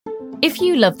If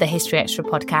you love the History Extra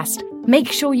podcast,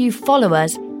 make sure you follow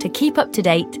us to keep up to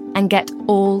date and get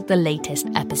all the latest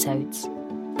episodes.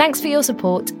 Thanks for your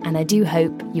support, and I do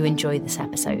hope you enjoy this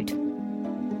episode.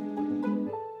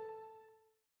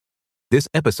 This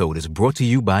episode is brought to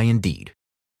you by Indeed.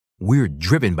 We're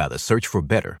driven by the search for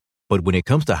better, but when it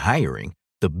comes to hiring,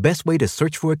 the best way to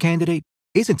search for a candidate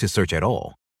isn't to search at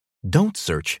all. Don't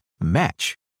search,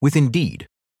 match with Indeed.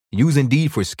 Use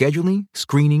Indeed for scheduling,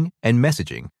 screening, and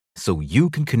messaging so you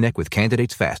can connect with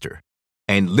candidates faster.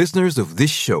 And listeners of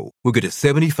this show will get a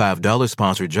 $75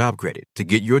 sponsored job credit to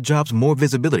get your jobs more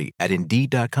visibility at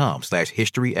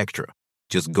Indeed.com/HistoryExtra.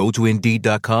 Just go to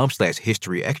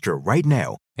Indeed.com/HistoryExtra right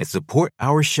now and support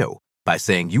our show by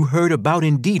saying you heard about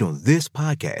Indeed on this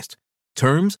podcast.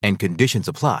 Terms and conditions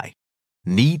apply.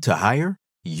 Need to hire?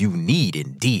 You need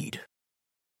Indeed.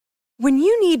 When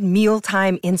you need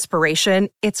mealtime inspiration,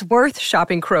 it's worth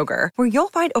shopping Kroger, where you'll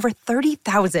find over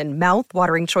 30,000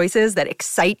 mouth-watering choices that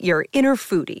excite your inner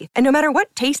foodie. And no matter what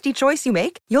tasty choice you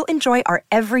make, you'll enjoy our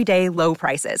everyday low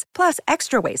prices, plus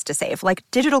extra ways to save, like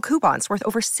digital coupons worth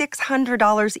over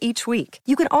 $600 each week.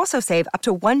 You can also save up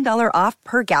to $1 off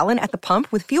per gallon at the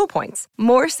pump with fuel points.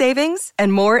 More savings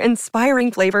and more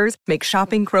inspiring flavors make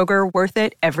shopping Kroger worth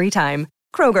it every time.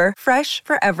 Kroger, fresh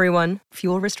for everyone.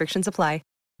 Fuel restrictions apply.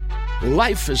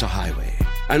 Life is a highway,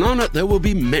 and on it there will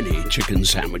be many chicken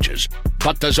sandwiches.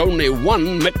 But there's only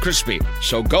one McCrispy.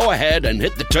 So go ahead and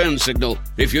hit the turn signal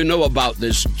if you know about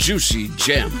this juicy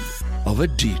gem of a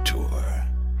detour.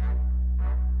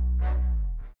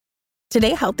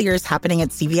 Today, healthier is happening at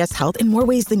CVS Health in more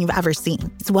ways than you've ever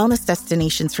seen. It's wellness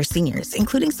destinations for seniors,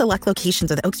 including select locations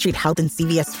with Oak Street Health and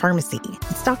CVS Pharmacy.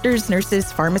 It's doctors,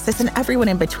 nurses, pharmacists, and everyone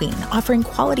in between, offering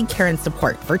quality care and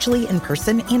support virtually, in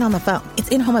person, and on the phone. It's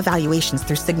in-home evaluations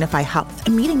through Signify Health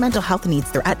and meeting mental health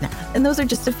needs through Aetna. And those are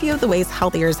just a few of the ways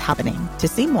healthier is happening. To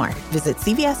see more, visit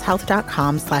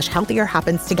cvshealth.com/healthier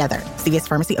happens together. CVS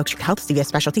Pharmacy, Oak Street Health, CVS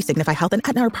Specialty, Signify Health, and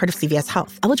Aetna are part of CVS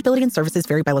Health. Eligibility and services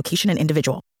vary by location and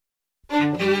individual.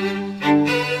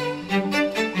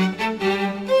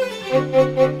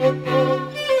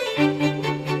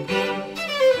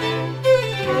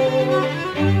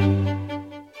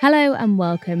 Hello and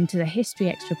welcome to the History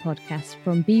Extra podcast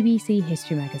from BBC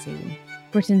History Magazine,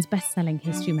 Britain's best-selling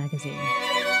history magazine.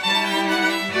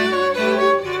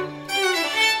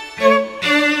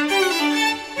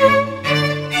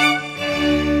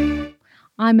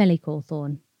 I'm Ellie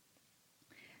Cawthorne.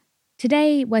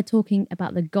 Today we're talking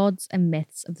about the gods and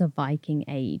myths of the Viking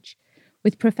Age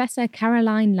with Professor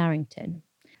Caroline Larrington,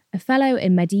 a fellow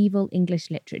in medieval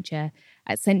English literature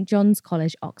at St John's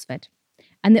College, Oxford,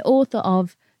 and the author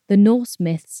of The Norse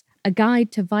Myths, A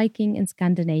Guide to Viking and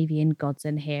Scandinavian Gods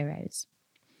and Heroes.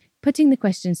 Putting the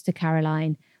questions to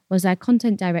Caroline was our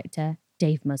content director,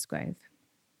 Dave Musgrove.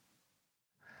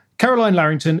 Caroline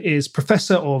Larrington is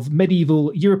Professor of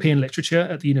Medieval European Literature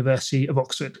at the University of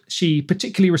Oxford. She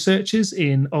particularly researches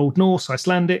in Old Norse,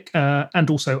 Icelandic, and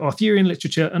also Arthurian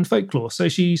literature and folklore. So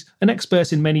she's an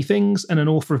expert in many things and an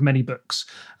author of many books.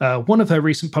 One of her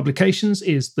recent publications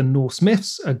is The Norse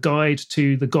Myths, A Guide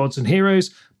to the Gods and Heroes,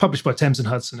 published by Thames and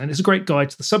Hudson. And it's a great guide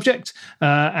to the subject,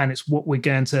 and it's what we're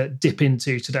going to dip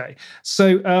into today.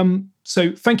 So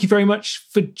thank you very much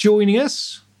for joining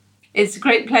us. It's a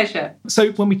great pleasure.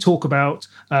 So when we talk about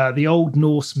the Old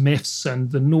Norse myths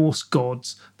and the Norse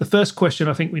gods, the first question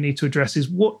I think we need to address is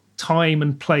what time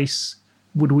and place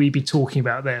would we be talking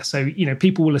about there? So,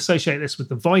 people will associate this with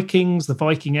the Vikings, the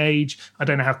Viking Age. I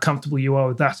don't know how comfortable you are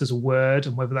with that as a word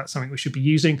and whether that's something we should be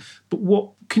using. But what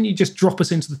can you just drop us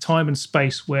into the time and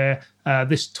space where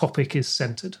this topic is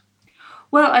centred?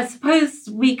 Well, I suppose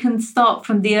we can start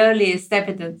from the earliest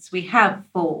evidence we have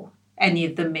for any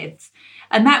of the myths.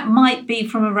 And that might be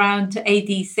from around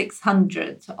AD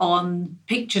 600 on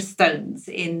picture stones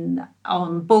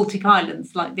on Baltic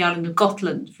islands, like the island of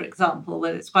Gotland, for example,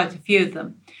 where there's quite a few of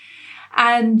them.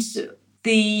 And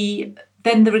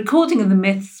then the recording of the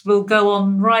myths will go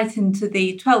on right into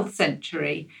the 12th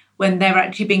century, when they're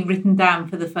actually being written down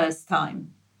for the first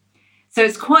time. So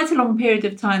it's quite a long period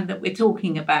of time that we're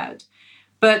talking about.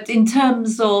 But in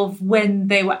terms of when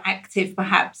they were active,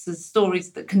 perhaps as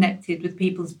stories that connected with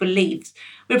people's beliefs,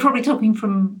 we're probably talking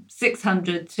from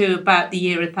 600 to about the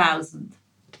year 1000.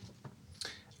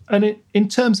 And in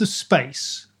terms of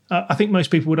space, I think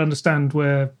most people would understand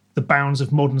where the bounds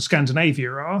of modern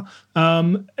Scandinavia are.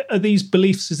 Are these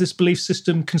beliefs, is this belief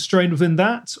system constrained within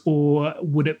that, or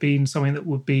would it be something that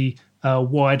would be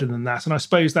wider than that? And I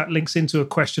suppose that links into a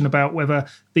question about whether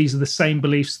these are the same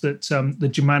beliefs that the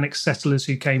Germanic settlers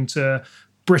who came to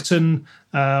Britain,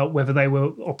 whether they were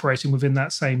operating within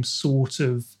that same sort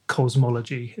of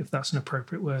cosmology, if that's an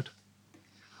appropriate word.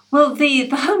 Well, the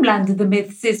homeland of the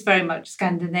myths is very much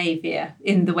Scandinavia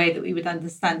in the way that we would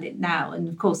understand it now. And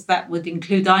of course, that would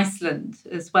include Iceland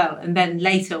as well. And then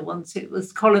later, once it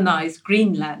was colonized,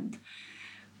 Greenland.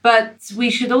 But we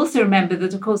should also remember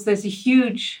that, of course, there's a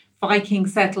huge Viking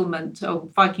settlement or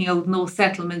Viking Old Norse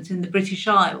settlement in the British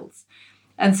Isles.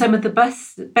 And some of the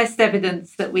best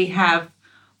evidence that we have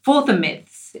for the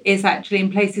myths is actually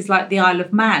in places like the Isle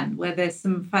of Man, where there's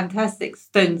some fantastic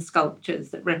stone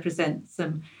sculptures that represent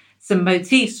some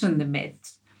motifs from the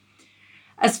myths.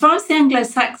 As far as the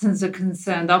Anglo-Saxons are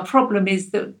concerned, our problem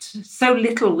is that so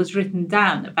little was written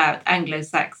down about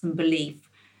Anglo-Saxon belief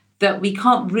that we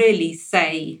can't really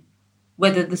say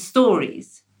whether the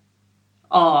stories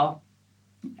are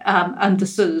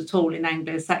understood at all in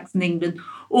Anglo-Saxon England.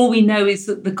 All we know is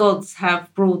that the gods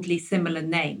have broadly similar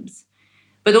names.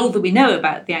 But all that we know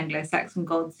about the Anglo-Saxon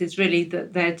gods is really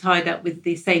that they're tied up with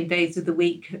the same days of the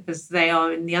week as they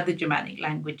are in the other Germanic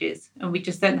languages. And we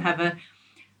just don't have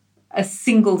a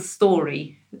single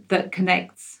story that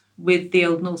connects with the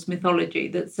Old Norse mythology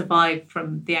that survived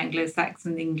from the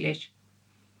Anglo-Saxon English.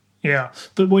 Yeah,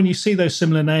 but when you see those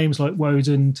similar names like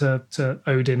Woden to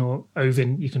Odin or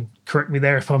Ovin, you can correct me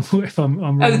there if I'm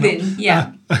wrong. Odin,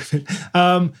 yeah.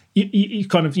 You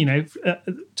kind of,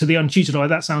 to the untutored eye,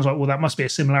 that sounds like, well, that must be a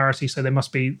similarity, so there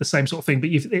must be the same sort of thing. But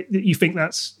you think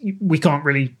we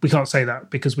can't say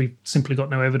that because we've simply got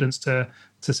no evidence to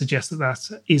suggest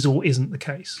that is or isn't the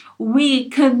case. We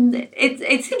can.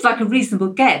 It seems like a reasonable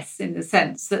guess in the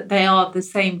sense that they are the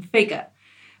same figure.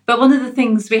 But one of the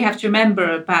things we have to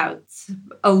remember about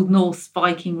Old Norse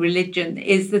Viking religion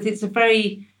is that it's a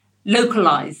very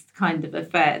localized kind of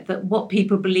affair, that what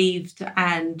people believed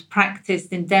and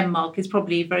practiced in Denmark is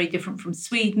probably very different from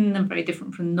Sweden and very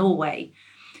different from Norway.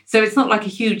 So it's not like a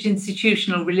huge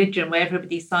institutional religion where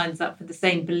everybody signs up for the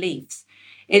same beliefs.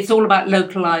 It's all about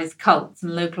localized cults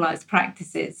and localized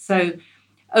practices. So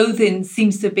Odin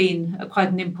seems to have been quite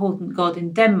an important god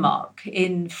in Denmark.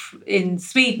 In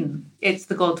Sweden, it's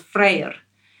the god Freyr.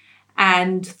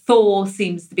 And Thor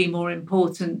seems to be more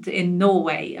important in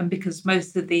Norway. And because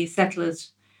most of the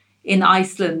settlers in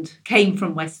Iceland came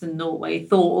from Western Norway,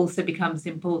 Thor also becomes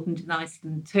important in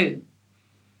Iceland too.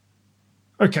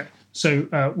 Okay,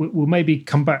 so we'll maybe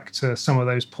come back to some of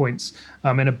those points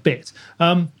in a bit.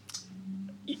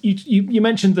 You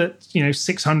mentioned that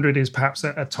 600 is perhaps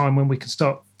a time when we can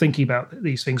start thinking about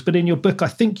these things, but in your book I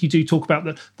think you do talk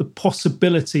about the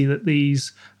possibility that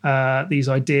these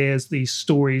ideas, these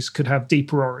stories could have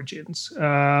deeper origins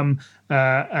and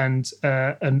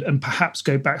perhaps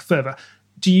go back further.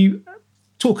 Do you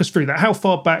talk us through that? How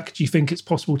far back do you think it's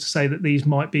possible to say that these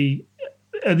might be?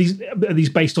 Are these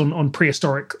based on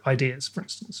prehistoric ideas, for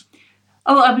instance?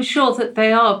 Oh, I'm sure that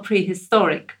they are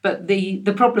prehistoric, but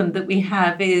the problem that we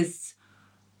have is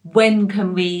when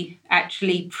can we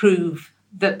actually prove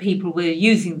that people were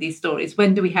using these stories?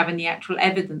 When do we have any actual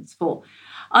evidence for?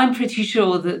 I'm pretty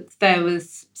sure that there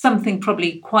was something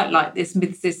probably quite like this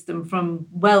myth system from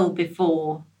well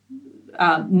before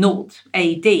 0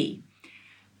 AD,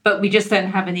 but we just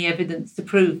don't have any evidence to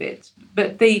prove it.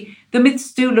 But the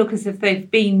myths do look as if they've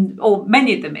been, or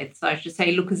many of the myths, I should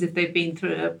say, look as if they've been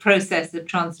through a process of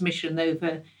transmission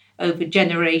over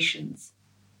generations.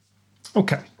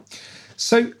 Okay.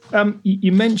 So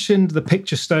you mentioned the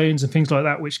picture stones and things like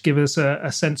that, which give us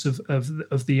a sense of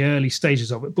the early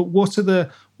stages of it. But what are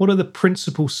the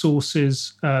principal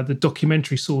sources, the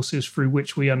documentary sources through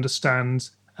which we understand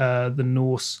the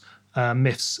Norse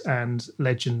myths and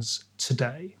legends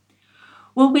today?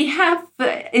 Well, we have,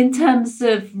 in terms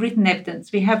of written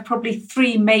evidence, we have probably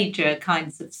three major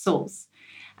kinds of source.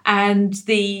 And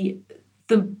the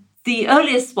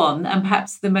earliest one, and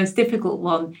perhaps the most difficult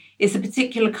one, is a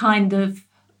particular kind of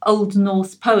Old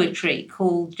Norse poetry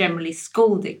called generally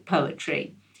skaldic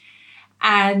poetry.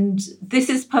 And this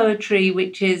is poetry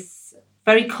which is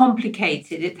very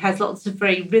complicated. It has lots of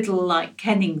very riddle-like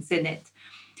kennings in it.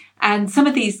 And some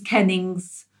of these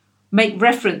kennings make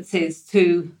references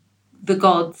to the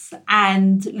gods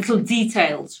and little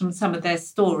details from some of their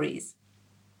stories.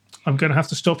 I'm going to have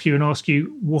to stop you and ask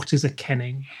you, what is a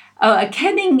kenning? A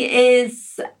kenning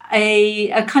is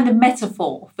a kind of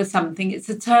metaphor for something. It's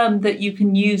a term that you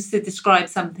can use to describe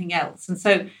something else. And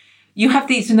so you have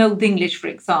these in Old English, for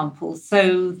example.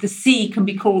 So the sea can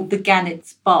be called the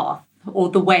Gannet's Bath or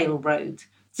the Whale Road.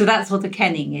 So that's what a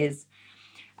kenning is.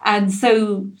 And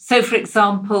so for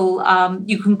example,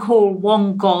 you can call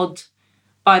one god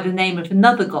by the name of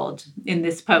another god in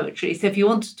this poetry. So if you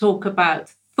want to talk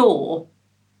about Thor,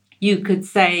 you could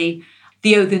say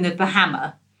the Odin of the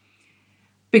hammer,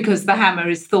 because the hammer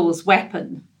is Thor's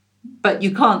weapon. But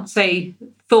you can't say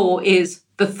Thor is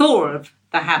the Thor of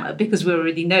the hammer because we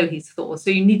already know he's Thor. So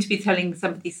you need to be telling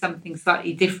somebody something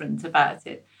slightly different about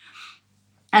it.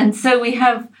 And so we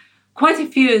have quite a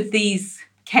few of these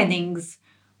kennings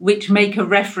which make a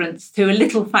reference to a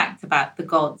little fact about the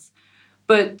gods.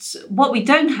 But what we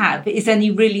don't have is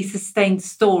any really sustained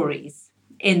stories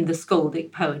in the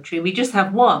skaldic poetry. We just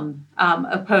have one,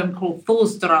 a poem called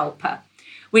Thorsdralpa,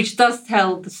 which does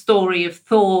tell the story of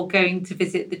Thor going to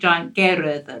visit the giant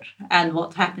Geirröðr and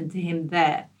what happened to him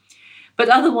there. But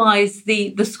otherwise,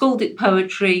 the skaldic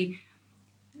poetry,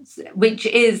 which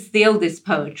is the oldest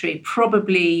poetry,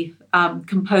 probably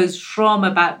composed from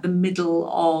about the middle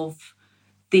of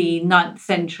the 9th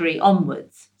century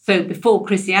onwards. So before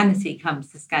Christianity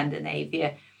comes to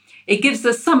Scandinavia, it gives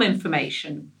us some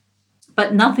information,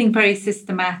 but nothing very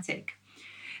systematic.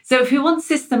 So if we want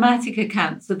systematic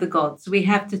accounts of the gods, we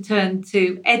have to turn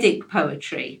to Eddic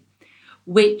poetry,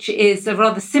 which is a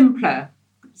rather simpler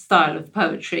style of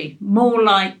poetry, more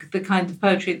like the kind of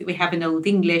poetry that we have in Old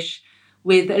English,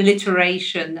 with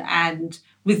alliteration and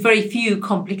with very few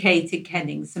complicated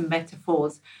kennings and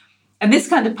metaphors. And this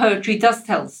kind of poetry does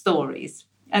tell stories.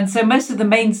 And so most of the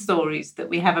main stories that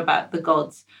we have about the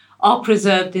gods are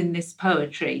preserved in this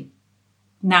poetry.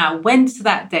 Now, when's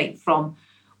that date from?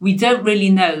 We don't really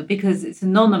know because it's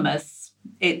anonymous,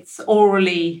 it's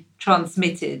orally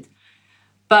transmitted.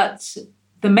 But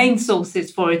the main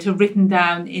sources for it are written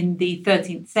down in the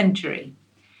 13th century.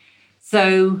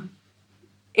 So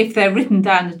if they're written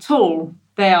down at all,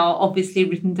 they are obviously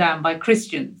written down by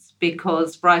Christians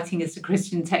because writing is a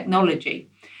Christian technology.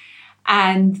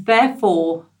 And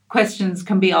therefore, questions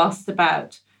can be asked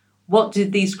about what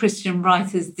did these Christian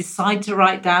writers decide to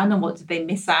write down and what did they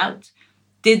miss out?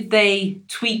 Did they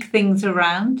tweak things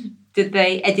around? Did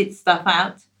they edit stuff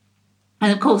out?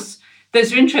 And of course,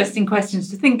 those are interesting questions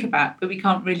to think about, but we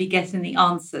can't really get any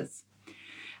answers.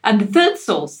 And the third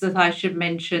source that I should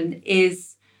mention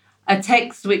is a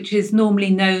text which is normally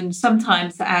known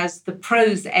sometimes as the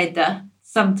Prose Edda,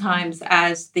 sometimes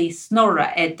as the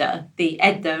Snorra Edda, the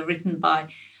Edda written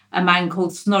by a man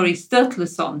called Snorri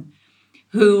Sturluson,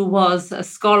 who was a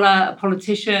scholar, a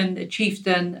politician, a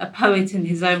chieftain, a poet in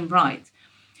his own right,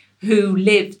 who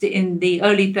lived in the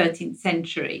early 13th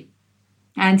century.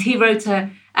 And he wrote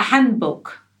a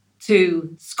handbook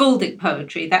to skaldic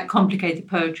poetry, that complicated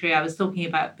poetry I was talking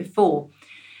about before.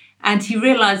 And he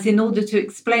realized in order to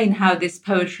explain how this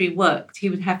poetry worked, he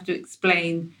would have to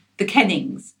explain the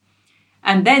kennings.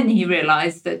 And then he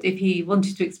realized that if he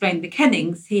wanted to explain the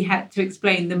kennings, he had to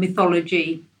explain the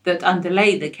mythology that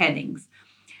underlay the kennings.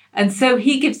 And so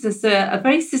he gives us a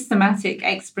very systematic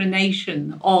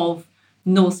explanation of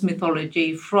Norse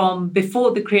mythology from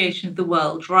before the creation of the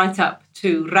world right up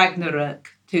to Ragnarök,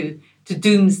 to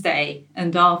Doomsday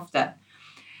and after.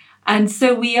 And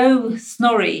so we owe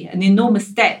Snorri an enormous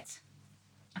debt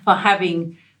for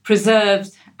having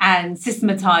preserved and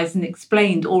systematized and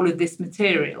explained all of this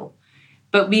material.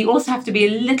 But we also have to be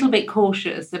a little bit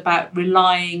cautious about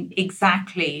relying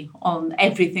exactly on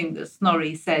everything that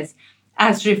Snorri says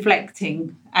as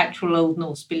reflecting actual Old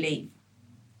Norse belief.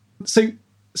 So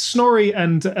Snorri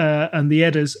and the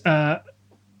Eddas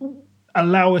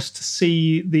allow us to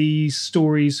see these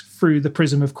stories through the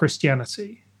prism of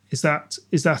Christianity. Is that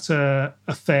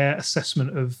a fair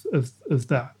assessment of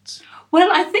that? Well,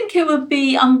 I think it would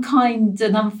be unkind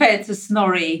and unfair to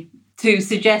Snorri to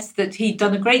suggest that he'd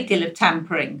done a great deal of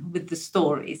tampering with the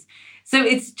stories. So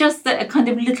it's just a kind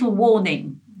of little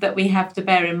warning that we have to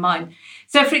bear in mind.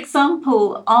 So, for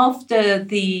example, after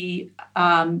the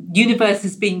universe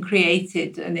has been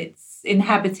created and it's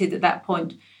inhabited at that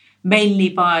point mainly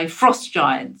by frost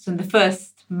giants, and the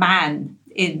first man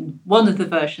in one of the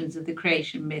versions of the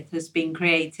creation myth has been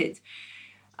created,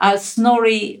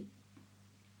 Snorri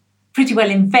pretty well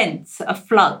invents a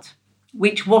flood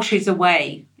which washes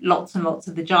away lots and lots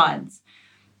of the giants.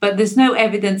 But there's no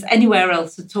evidence anywhere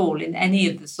else at all in any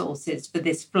of the sources for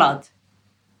this flood.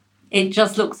 It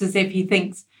just looks as if he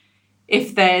thinks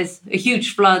if there's a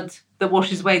huge flood that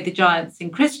washes away the giants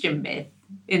in Christian myth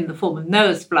in the form of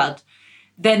Noah's flood,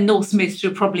 then Norse myth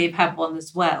should probably have had one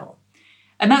as well.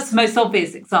 And that's the most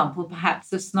obvious example,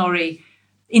 perhaps, of Snorri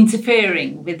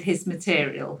interfering with his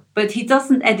material. But he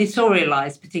doesn't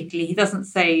editorialize particularly. He doesn't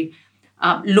say,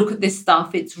 look at this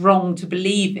stuff, it's wrong to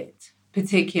believe it,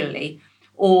 particularly,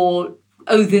 or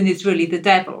Odin is really the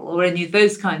devil, or any of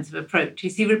those kinds of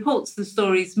approaches. He reports the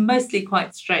stories mostly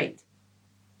quite straight.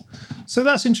 So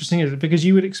that's interesting, isn't it? Because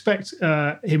you would expect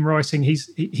him writing,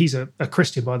 he's a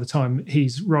Christian by the time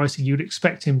he's writing, you would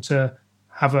expect him to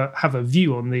have a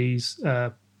view on these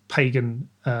pagan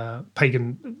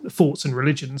thoughts and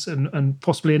religions, and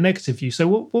possibly a negative view. So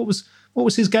what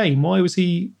was his game? Why was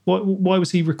he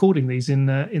recording these in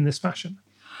this fashion?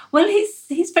 Well,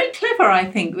 he's very clever, I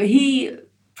think. He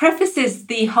prefaces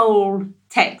the whole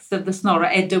text of the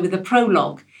Snorra Edda with a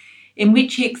prologue in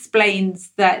which he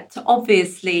explains that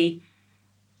obviously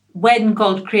when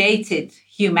God created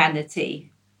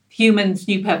humanity, humans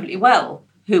knew perfectly well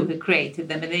who had created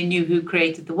them, and they knew who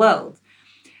created the world.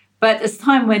 But as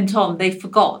time went on, they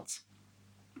forgot.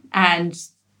 And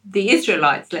the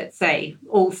Israelites, let's say,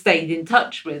 all stayed in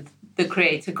touch with the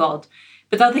creator God.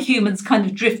 But other humans kind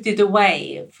of drifted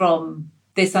away from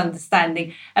this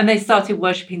understanding, and they started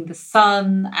worshipping the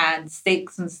sun and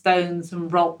sticks and stones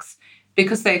and rocks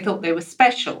because they thought they were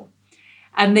special.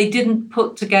 And they didn't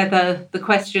put together the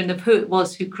question of who it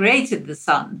was who created the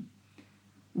sun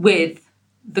with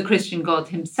the Christian God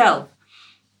himself.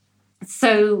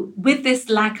 So with this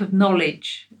lack of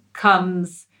knowledge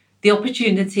comes the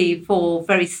opportunity for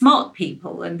very smart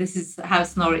people, and this is how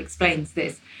Snorri explains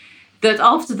this, that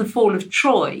after the fall of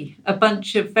Troy, a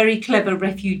bunch of very clever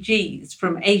refugees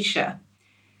from Asia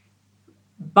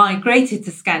migrated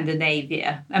to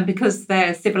Scandinavia, and because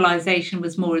their civilization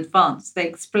was more advanced, they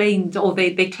explained, or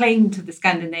they claimed to the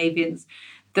Scandinavians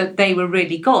that they were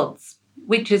really gods,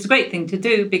 which is a great thing to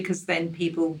do because then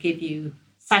people give you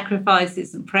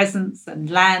sacrifices and presents and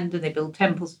land, and they build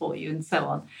temples for you and so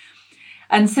on.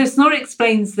 And so Snorri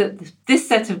explains that this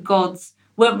set of gods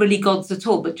weren't really gods at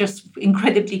all, but just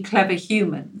incredibly clever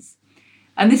humans.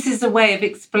 And this is a way of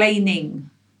explaining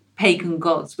pagan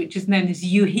gods, which is known as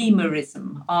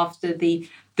euhemerism, after the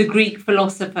Greek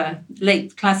philosopher,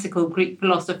 late classical Greek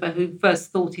philosopher who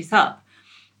first thought it up.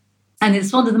 And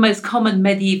it's one of the most common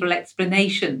medieval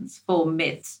explanations for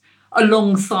myths,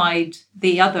 alongside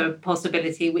the other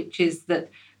possibility, which is that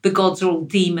the gods are all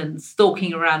demons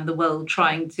stalking around the world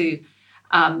trying to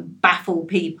baffle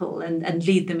people and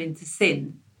lead them into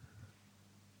sin.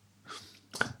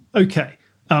 Okay.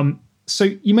 So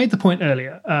you made the point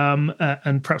earlier,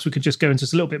 and perhaps we could just go into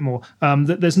this a little bit more,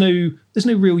 that there's no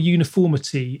real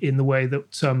uniformity in the way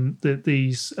that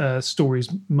these stories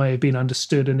may have been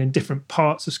understood, and in different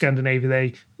parts of Scandinavia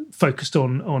they focused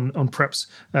on perhaps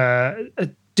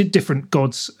different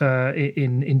gods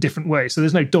in different ways. So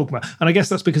there's no dogma, and I guess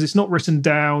that's because it's not written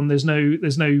down. There's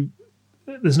no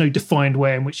defined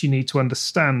way in which you need to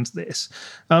understand this.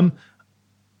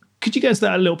 Could you go into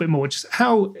that a little bit more? Just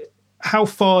how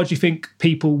far do you think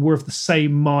people were of the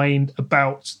same mind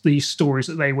about these stories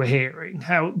that they were hearing?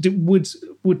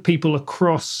 Would people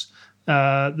across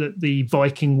the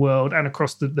Viking world and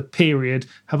across the period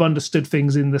have understood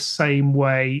things in the same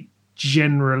way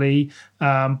generally,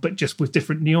 but just with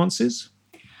different nuances?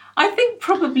 I think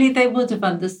probably they would have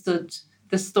understood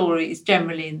the stories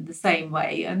generally in the same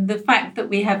way. And the fact that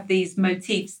we have these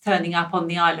motifs turning up on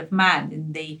the Isle of Man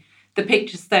in the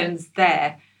picture stones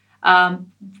there,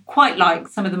 quite like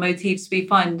some of the motifs we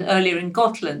find earlier in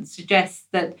Gotland, suggests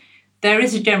that there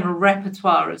is a general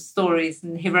repertoire of stories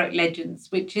and heroic legends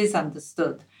which is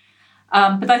understood.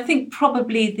 But I think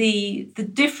probably the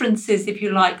differences, if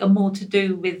you like, are more to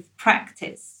do with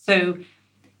practice. So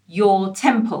your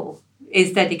temple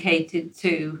is dedicated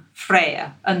to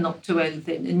Freya and not to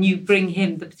Odin, and you bring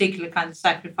him the particular kind of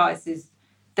sacrifices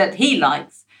that he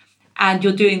likes, and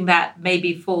you're doing that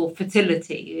maybe for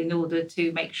fertility in order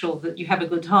to make sure that you have a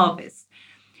good harvest.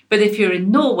 But if you're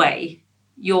in Norway,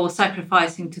 you're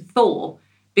sacrificing to Thor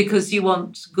because you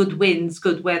want good winds,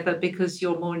 good weather, because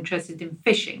you're more interested in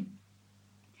fishing.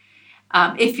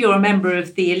 If you're a member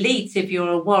of the elite, if you're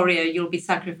a warrior, you'll be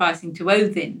sacrificing to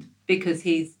Odin because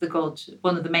he's the god,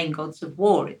 one of the main gods of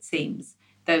war, it seems,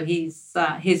 though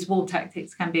his war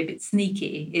tactics can be a bit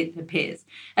sneaky, it appears.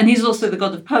 And he's also the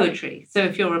god of poetry. So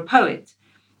if you're a poet,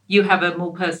 you have a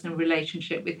more personal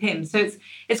relationship with him. So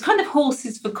it's kind of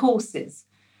horses for courses.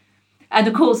 And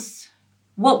of course,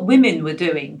 what women were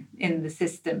doing in the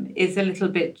system is a little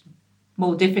bit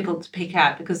more difficult to pick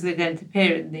out because they don't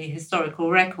appear in the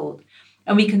historical record.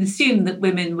 And we can assume that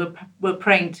women were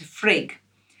praying to Frigg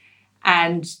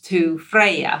and to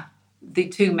Freya, the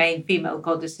two main female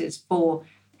goddesses, for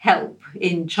help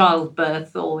in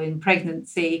childbirth or in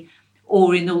pregnancy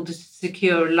or in order to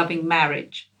secure a loving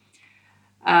marriage.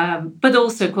 But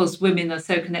also, of course, women are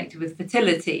so connected with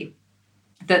fertility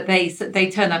that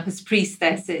they turn up as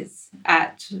priestesses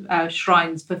at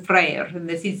shrines for Freya, and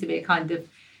there seems to be a kind of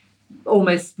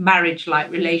almost marriage-like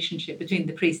relationship between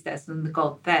the priestess and the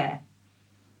god there.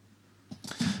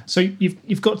 So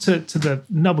you've got to the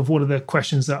nub of one of the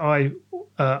questions that I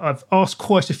I've asked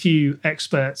quite a few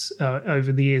experts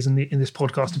over the years in this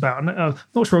podcast about, and I'm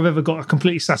not sure I've ever got a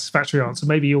completely satisfactory answer.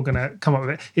 Maybe you're going to come up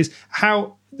with it. Is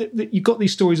how you've got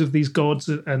these stories of these gods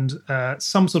and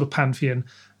some sort of pantheon.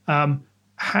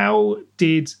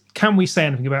 Can we say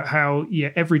anything about how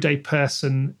everyday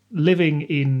person living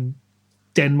in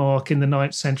Denmark in the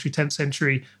 9th century, 10th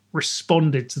century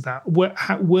responded to that?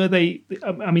 Were they?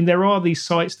 I mean, there are these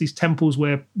sites, these temples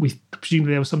where we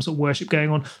presumably there was some sort of worship going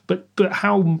on, but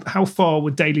how far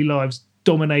were daily lives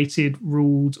dominated,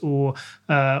 ruled, or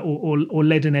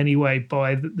led in any way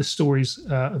by the stories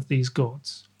of these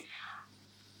gods?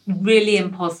 Really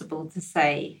impossible to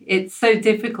say. It's so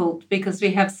difficult because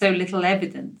we have so little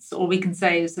evidence. All we can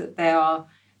say is that there are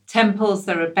temples,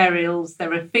 there are burials,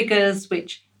 there are figures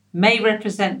which may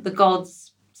represent the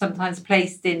gods, sometimes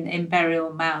placed in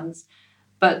burial mounds,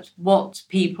 but what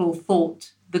people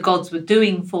thought the gods were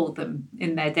doing for them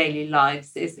in their daily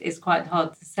lives is quite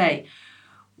hard to say.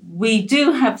 We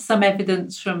do have some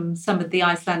evidence from some of the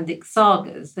Icelandic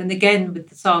sagas. And again, with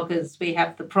the sagas, we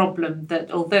have the problem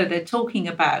that although they're talking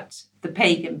about the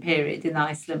pagan period in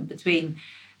Iceland between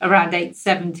around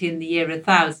 870 and the year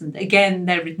 1000, again,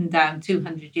 they're written down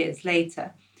 200 years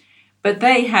later. But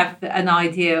they have an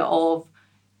idea of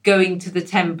going to the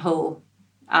temple,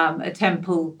 a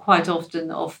temple quite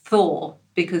often of Thor,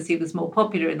 because he was more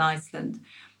popular in Iceland,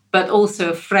 but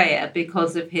also of Freyr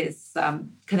because of his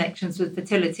connections with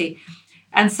fertility,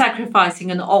 and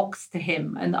sacrificing an ox to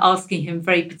him and asking him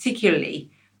very particularly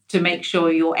to make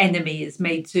sure your enemy is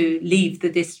made to leave the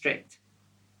district.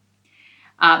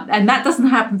 And that doesn't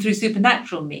happen through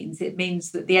supernatural means. It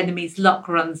means that the enemy's luck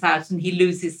runs out and he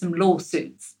loses some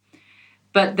lawsuits.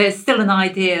 But there's still an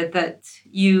idea that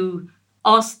you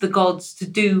ask the gods to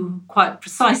do quite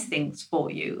precise things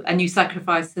for you and you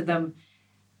sacrifice to them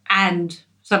and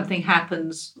something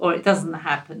happens or it doesn't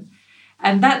happen.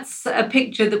 And that's a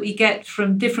picture that we get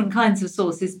from different kinds of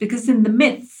sources, because in the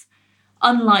myths,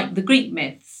 unlike the Greek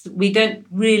myths, we don't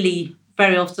really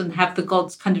very often have the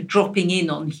gods kind of dropping in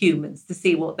on humans to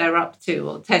see what they're up to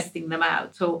or testing them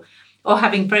out or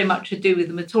having very much to do with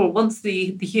them at all. Once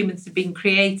the humans have been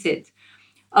created,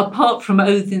 apart from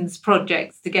Odin's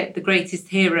projects to get the greatest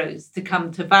heroes to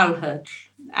come to Valhalla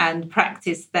and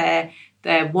practice their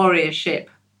warriorship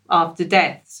after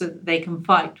death so that they can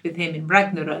fight with him in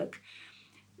Ragnarök,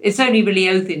 it's only really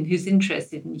Odin who's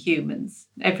interested in humans.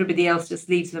 Everybody else just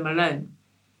leaves them alone.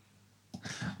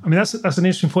 I mean, that's an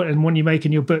interesting point, and one you make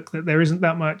in your book, that there isn't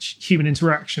that much human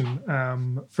interaction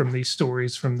from these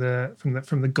stories from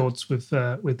the gods with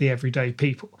the everyday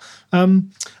people.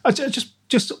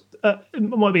 It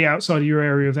might be outside of your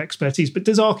area of expertise, but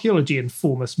does archaeology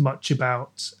inform us much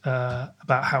about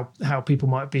how people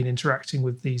might have been interacting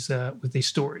with these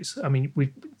stories? I mean,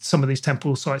 some of these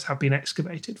temple sites have been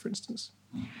excavated, for instance.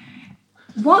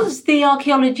 What the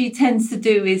archaeology tends to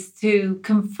do is to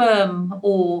confirm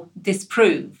or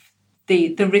disprove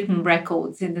the written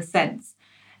records, in a sense.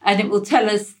 And it will tell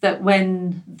us that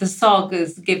when the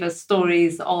sagas give us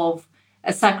stories of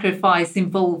a sacrifice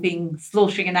involving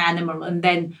slaughtering an animal and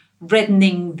then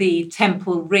reddening the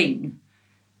temple ring,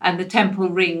 and the temple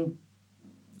ring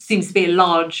seems to be a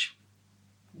large,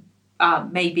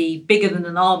 maybe bigger than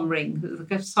an arm ring,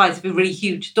 the size of a really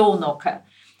huge door knocker,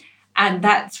 and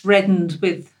that's reddened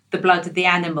with the blood of the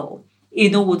animal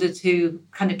in order to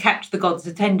kind of capture the god's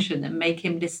attention and make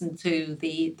him listen to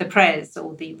the prayers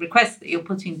or the requests that you're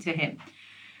putting to him.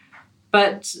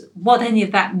 But what any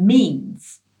of that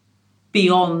means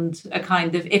beyond a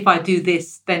kind of, if I do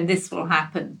this, then this will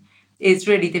happen, is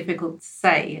really difficult to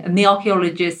say. And the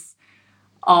archaeologists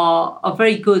are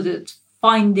very good at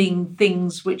finding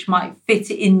things which might fit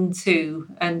into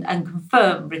and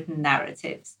confirm written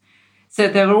narratives. So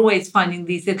they're always finding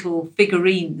these little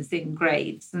figurines in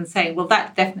graves and saying, well,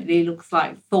 that definitely looks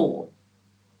like Thor.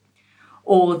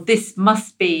 Or this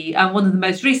must be, and one of the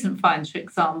most recent finds, for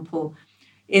example,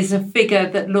 is a figure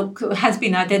that has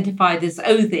been identified as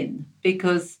Odin,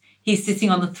 because he's sitting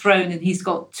on the throne and he's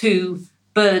got two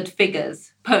bird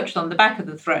figures perched on the back of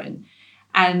the throne.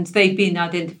 And they've been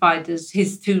identified as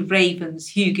his two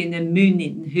ravens, Hugin and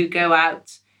Munin, who go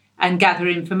out and gather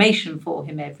information for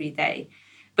him every day.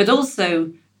 But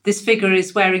also, this figure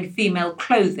is wearing female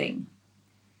clothing.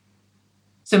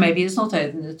 So maybe it's not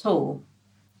Odin at all.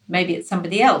 Maybe it's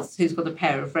somebody else who's got a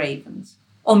pair of ravens.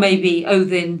 Or maybe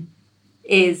Odin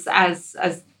is, as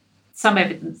some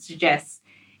evidence suggests,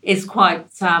 is quite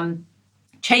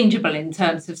changeable in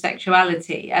terms of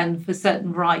sexuality. And for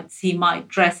certain rites, he might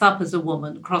dress up as a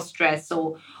woman, cross-dress,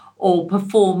 or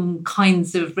perform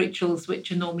kinds of rituals which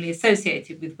are normally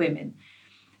associated with women.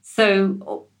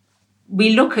 So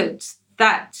we look at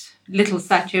that little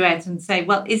statuette and say,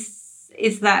 well,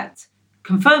 is that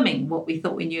confirming what we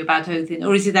thought we knew about Odin,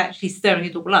 or is it actually stirring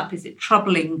it all up? Is it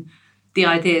troubling the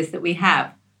ideas that we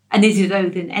have? And is it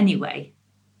Odin anyway?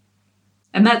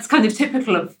 And that's kind of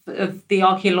typical of the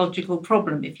archaeological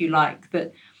problem, if you like,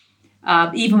 that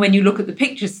even when you look at the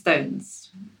picture stones,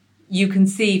 you can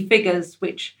see figures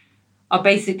which are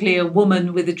basically a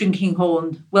woman with a drinking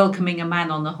horn welcoming a man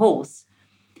on a horse.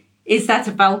 Is that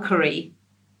a Valkyrie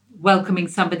welcoming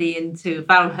somebody into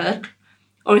Valhalla,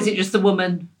 or is it just a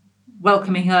woman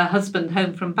welcoming her husband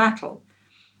home from battle?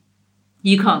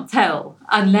 You can't tell,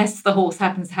 unless the horse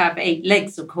happens to have 8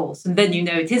 legs, of course, and then you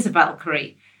know it is a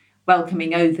Valkyrie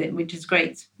welcoming Odin, which is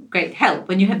great help.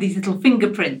 When you have these little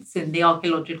fingerprints in the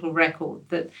archaeological record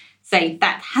that say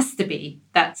that has to be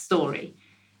that story,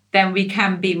 then we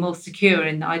can be more secure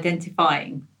in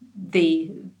identifying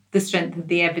the strength of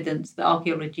the evidence that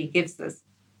archaeology gives us.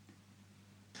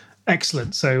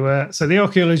 Excellent. So the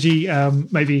archaeology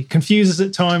maybe confuses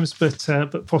at times,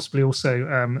 but possibly also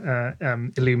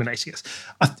illuminating us.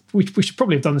 We should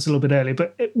probably have done this a little bit earlier,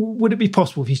 but would it be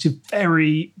possible for you to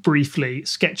very briefly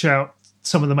sketch out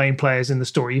some of the main players in the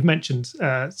story? You've mentioned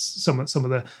some of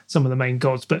the main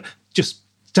gods, but just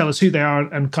tell us who they are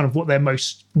and kind of what they're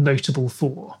most notable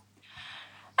for.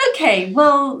 Okay,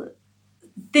 well,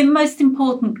 the most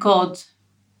important god,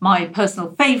 my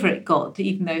personal favourite god,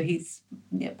 even though he's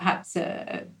perhaps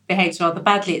behaves rather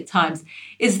badly at times,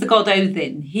 is the god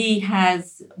Odin. He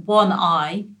has one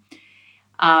eye.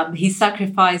 He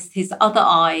sacrificed his other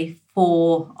eye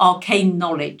for arcane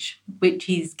knowledge, which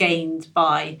he's gained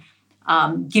by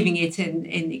giving it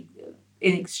in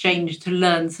exchange to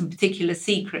learn some particular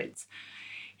secrets.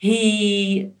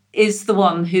 He is the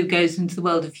one who goes into the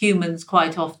world of humans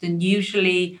quite often,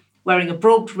 usually wearing a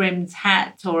broad-brimmed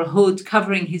hat or a hood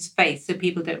covering his face so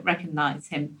people don't recognise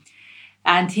him.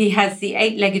 And he has the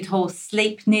 8-legged horse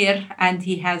Sleipnir, and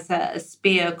he has a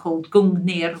spear called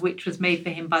Gungnir, which was made for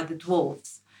him by the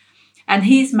dwarves. And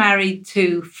he's married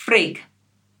to Frigg,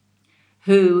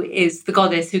 who is the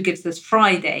goddess who gives us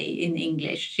Friday in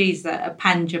English. She's a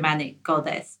pan-Germanic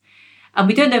goddess. And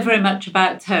we don't know very much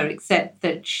about her, except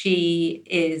that she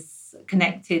is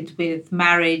connected with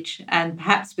marriage and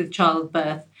perhaps with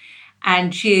childbirth.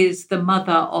 And she is the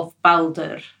mother of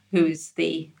Baldur, who is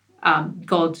the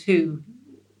god who,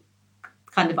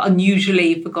 kind of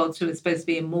unusually for gods who are supposed to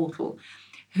be immortal,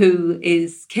 who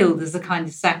is killed as a kind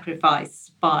of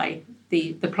sacrifice by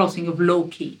the plotting of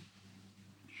Loki.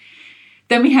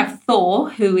 Then we have Thor,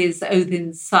 who is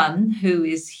Odin's son, who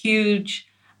is huge,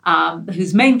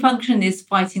 whose main function is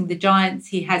fighting the giants.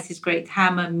 He has his great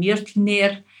hammer,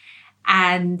 Mjolnir,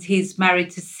 and he's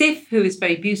married to Sif, who is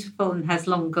very beautiful and has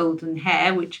long golden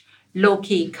hair, which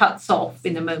Loki cuts off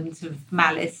in a moment of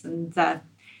malice, and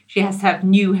she has to have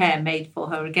new hair made for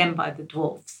her again by the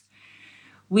dwarfs.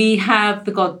 We have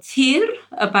the god Tyr,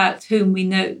 about whom we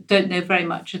don't know very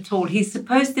much at all. He's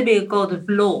supposed to be a god of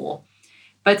law,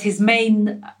 but his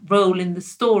main role in the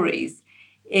stories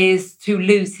is to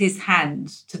lose his hand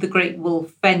to the great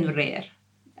wolf Fenrir.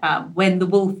 When the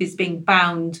wolf is being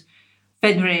bound,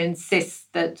 Fenrir insists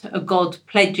that a god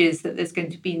pledges that there's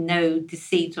going to be no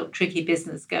deceit or tricky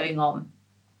business going on.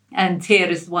 And Tyr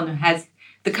is the one who has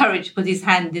the courage to put his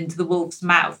hand into the wolf's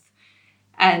mouth.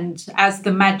 And as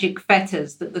the magic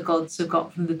fetters that the gods have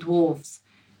got from the dwarves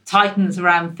tightens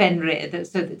around Fenrir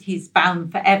so that he's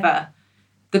bound forever,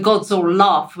 the gods all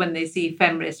laugh when they see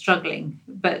Fenrir struggling.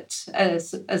 But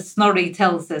as Snorri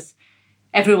tells us,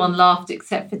 everyone laughed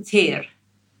except for Tyr.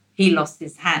 He lost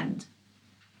his hand.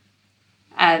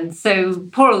 And so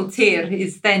poor old Tyr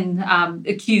is then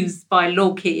accused by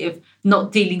Loki of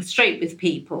not dealing straight with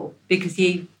people because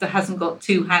he hasn't got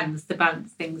 2 hands to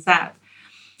balance things out.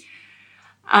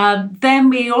 Then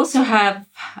we also have,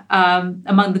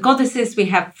 among the goddesses, we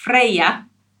have Freya,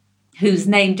 whose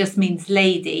name just means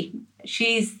lady.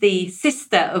 She's the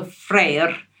sister of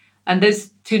Freyr, and those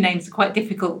 2 names are quite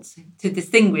difficult to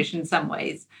distinguish in some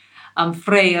ways,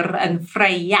 Freyr and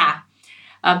Freya.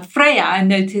 Freya, I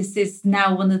noticed, is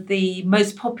now one of the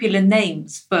most popular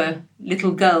names for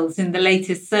little girls in the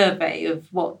latest survey of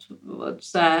what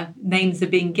names are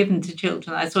being given to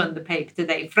children. I saw in the paper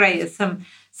today, Freya is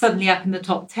suddenly up in the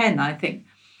top 10, I think.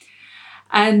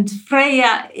 And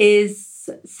Freya is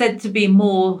said to be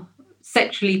more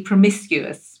sexually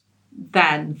promiscuous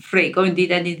than Frigg, or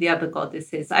indeed any of the other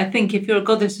goddesses. I think if you're a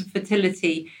goddess of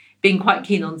fertility, being quite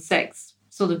keen on sex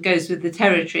sort of goes with the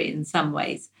territory in some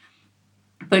ways.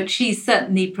 But she's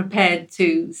certainly prepared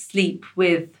to sleep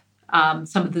with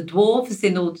some of the dwarves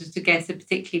in order to get a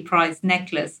particularly prized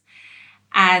necklace.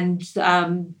 And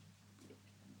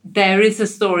there is a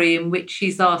story in which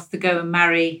she's asked to go and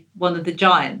marry one of the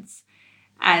giants,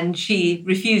 and she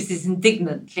refuses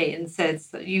indignantly and says,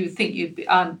 you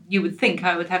would think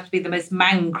I would have to be the most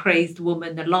man-crazed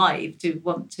woman alive to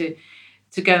want to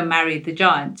go and marry the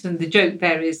giant. And the joke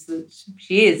there is that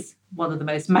she is one of the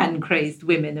most man-crazed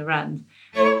women around.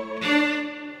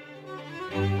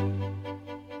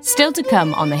 Still to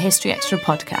come on the History Extra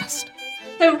podcast.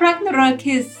 So Ragnarok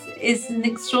is an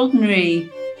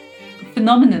extraordinary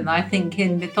phenomenon, I think,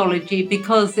 in mythology,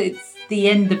 because it's the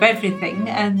end of everything.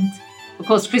 And of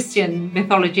course, Christian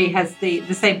mythology has the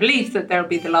same belief that there will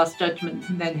be the last judgment,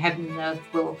 and then heaven and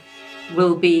earth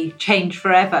will be changed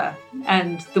forever,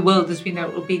 and the world as we know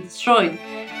it will be destroyed.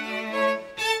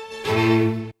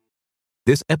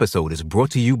 This episode is brought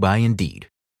to you by Indeed.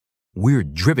 We're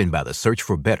driven by the search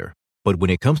for better, but when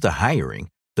it comes to hiring,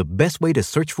 the best way to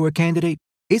search for a candidate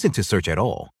isn't to search at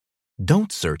all.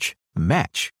 Don't search,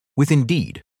 match with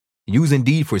Indeed. Use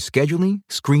Indeed for scheduling,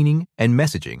 screening, and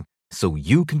messaging so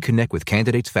you can connect with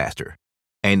candidates faster.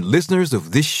 And listeners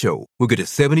of this show will get a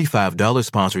 $75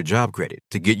 sponsored job credit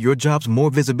to get your jobs more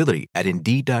visibility at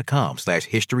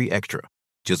Indeed.com/HistoryExtra.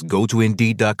 Just go to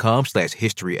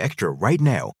Indeed.com/HistoryExtra right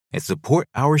now and support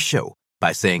our show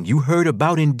by saying you heard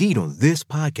about Indeed on this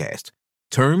podcast.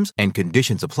 Terms and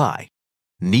conditions apply.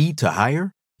 Need to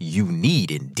hire? You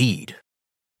need Indeed.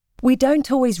 We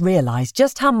don't always realize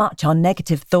just how much our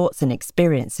negative thoughts and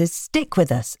experiences stick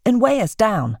with us and weigh us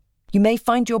down. You may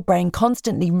find your brain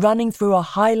constantly running through a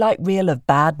highlight reel of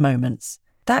bad moments.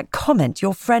 That comment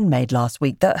your friend made last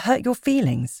week that hurt your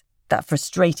feelings. That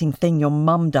frustrating thing your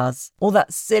mum does. Or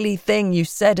that silly thing you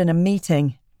said in a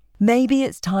meeting. Maybe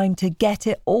it's time to get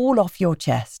it all off your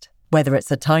chest. Whether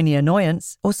it's a tiny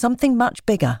annoyance or something much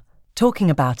bigger, talking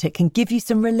about it can give you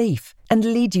some relief and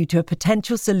lead you to a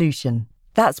potential solution.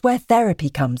 That's where therapy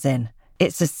comes in.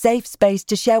 It's a safe space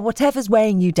to share whatever's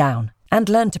weighing you down and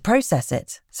learn to process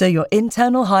it, so your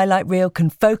internal highlight reel can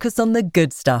focus on the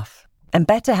good stuff. And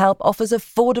BetterHelp offers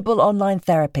affordable online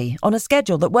therapy on a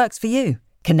schedule that works for you.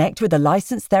 Connect with a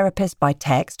licensed therapist by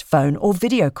text, phone, or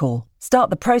video call. Start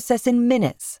the process in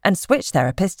minutes and switch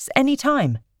therapists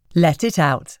anytime. Let it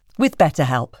out with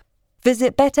BetterHelp.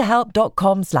 Visit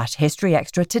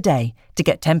betterhelp.com/historyextra today to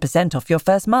get 10% off your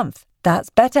first month. That's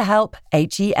BetterHelp,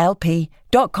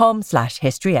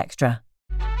 HELP.com/historyextra.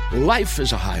 Life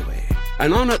is a highway,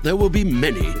 and on it there will be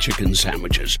many chicken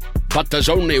sandwiches. But there's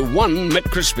only one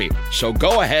McCrispy. So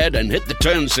go ahead and hit the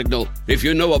turn signal if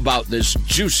you know about this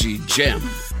juicy gem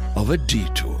of a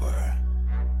detour.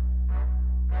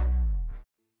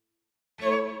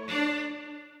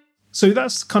 So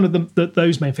that's kind of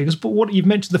those main figures. But what you've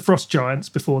mentioned, the frost giants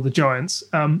before, the giants.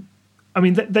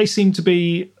 They seem to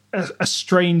be a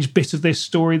strange bit of this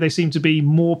story. They seem to be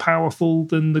more powerful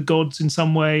than the gods in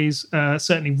some ways,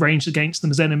 certainly ranged against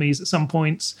them as enemies at some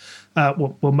points.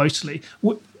 Mostly.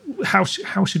 How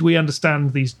should we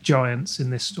understand these giants in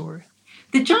this story?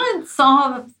 The giants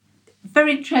are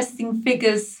very interesting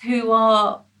figures who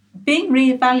are being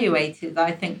reevaluated,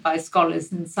 I think, by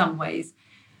scholars in some ways.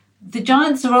 The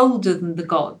giants are older than the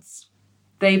gods.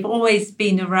 They've always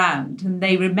been around, and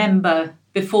they remember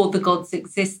before the gods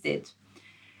existed.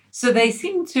 So they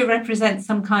seem to represent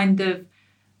some kind of,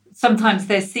 sometimes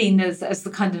they're seen as the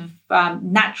kind of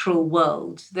natural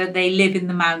world, that they live in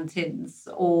the mountains,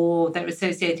 or they're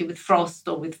associated with frost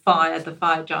or with fire, the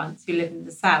fire giants who live in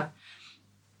the south.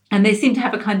 And they seem to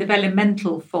have a kind of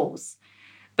elemental force.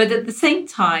 But at the same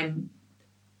time,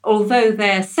 although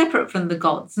they're separate from the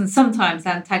gods and sometimes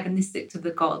antagonistic to the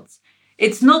gods,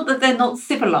 it's not that they're not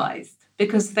civilized,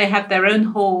 because they have their own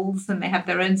halls and they have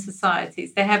their own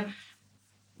societies. They have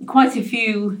quite a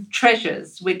few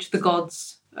treasures which the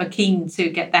gods are keen to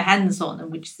get their hands on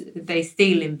and which they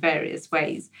steal in various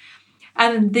ways.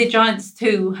 And the giants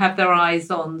too have their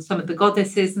eyes on some of the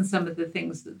goddesses and some of the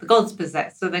things that the gods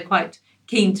possess. So they're quite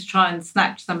keen to try and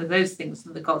snatch some of those things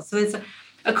from the gods. So there's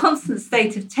a constant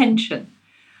state of tension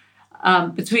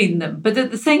between them. But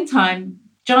at the same time,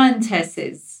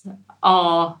 giantesses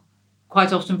are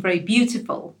quite often very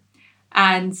beautiful.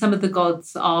 And some of the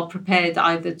gods are prepared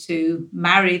either to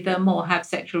marry them or have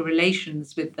sexual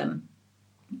relations with them.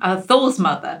 Thor's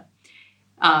mother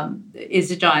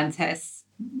is a giantess.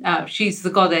 She's the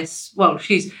goddess. Well,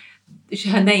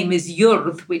 her name is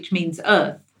Jörð, which means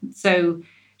earth. So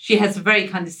she has a very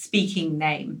kind of speaking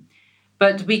name.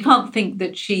 But we can't think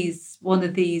that she's one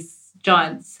of these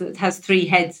giants that has 3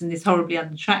 heads and is horribly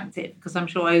unattractive, because I'm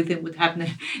sure Odin would have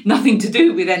nothing to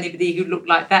do with anybody who looked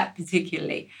like that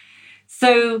particularly.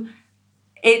 So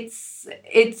it's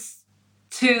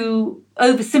to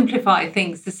oversimplify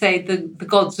things to say the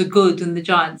gods are good and the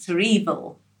giants are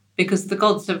evil, because the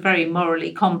gods are very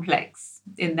morally complex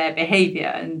in their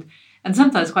behaviour and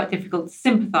sometimes quite difficult to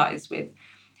sympathise with.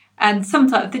 And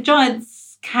sometimes the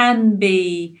giants can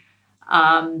be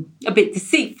a bit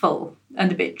deceitful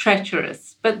and a bit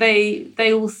treacherous, but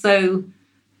they also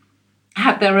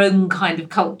have their own kind of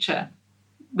culture,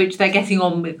 which they're getting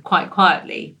on with quite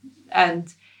quietly.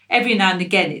 And every now and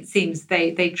again, it seems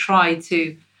they try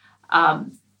to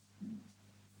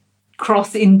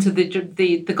cross into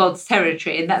the god's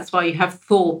territory, and that's why you have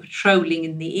Thor patrolling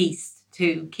in the east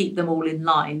to keep them all in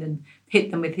line and hit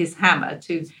them with his hammer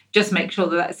to just make sure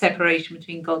that separation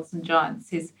between gods and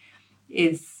giants is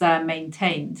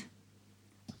maintained.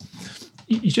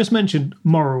 You just mentioned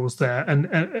morals there,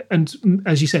 and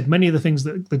as you said, many of the things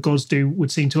that the gods do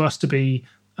would seem to us to be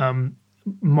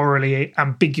morally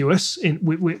ambiguous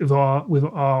with our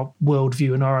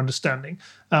worldview and our understanding,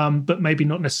 but maybe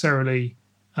not necessarily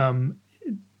to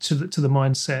the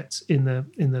mindset in the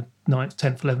 9th,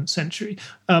 10th, 11th century.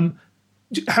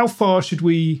 How far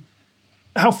do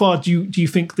you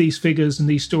think these figures and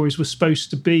these stories were supposed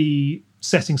to be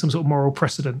setting some sort of moral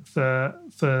precedent for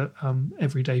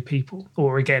everyday people?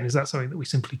 Or again, is that something that we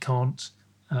simply can't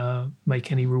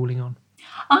make any ruling on?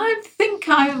 I think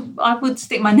I would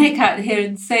stick my neck out here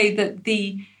and say that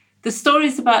the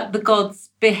stories about the gods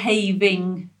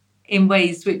behaving in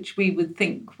ways which we would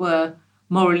think were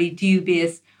morally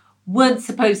dubious weren't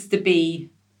supposed to be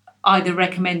either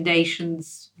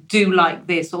recommendations, do like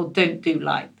this or don't do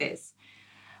like this.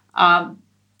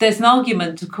 There's an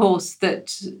argument, of course, that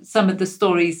some of the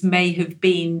stories may have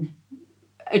been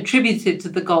attributed to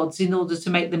the gods in order to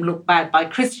make them look bad by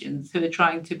Christians who are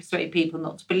trying to persuade people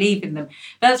not to believe in them.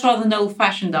 That's rather an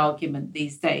old-fashioned argument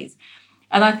these days.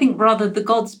 And I think rather the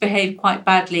gods behave quite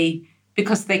badly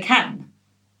because they can,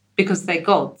 because they're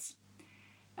gods.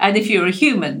 And if you're a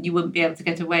human, you wouldn't be able to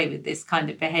get away with this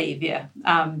kind of behaviour.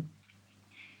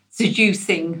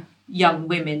 Seducing young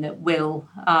women at will,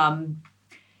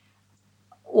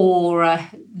 or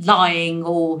lying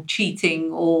or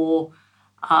cheating or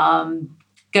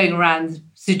going around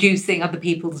seducing other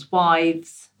people's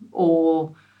wives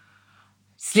or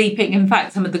sleeping. In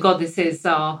fact, some of the goddesses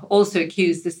are also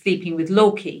accused of sleeping with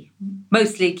Loki,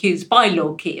 mostly accused by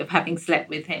Loki of having slept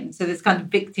with him. So there's kind of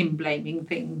victim blaming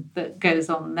thing that goes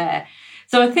on there.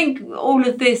 So I think all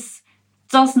of this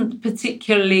doesn't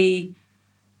particularly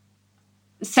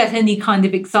set any kind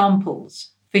of examples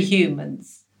for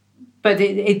humans, but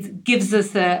it gives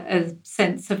us a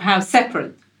sense of how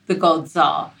separate the gods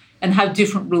are and how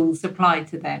different rules apply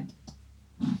to them.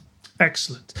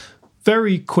 Excellent.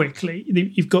 Very quickly,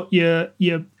 you've got your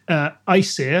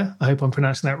Aesir, I hope I'm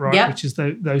pronouncing that right, which is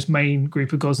those main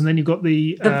group of gods, and then you've got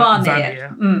the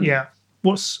Vanir. Yeah.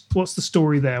 What's the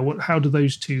story there? How do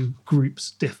those two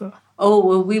groups differ? Oh,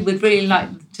 well, we would really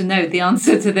like to know the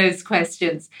answer to those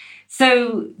questions.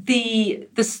 So the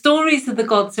stories of the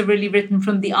gods are really written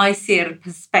from the Aesir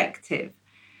perspective.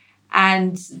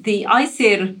 And the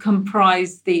Aesir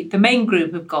comprise the main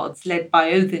group of gods, led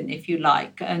by Odin, if you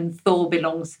like, and Thor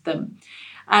belongs to them.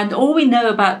 And all we know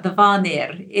about the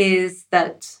Vanir is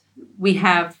that we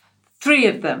have 3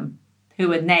 of them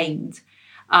who are named.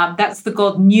 That's the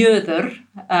god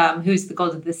Njörður, who's the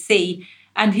god of the sea,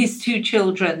 and his 2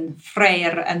 children,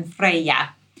 Freyr and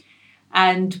Freyja.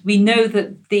 And we know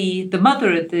that the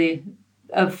mother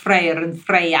of Freyr and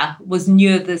Freyja was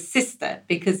Njörður's sister,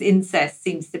 because incest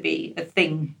seems to be a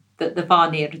thing that the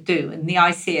Vanir do and the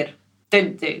Aesir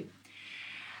don't do.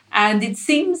 And it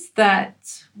seems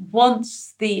that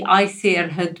once the Aesir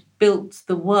had built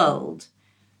the world,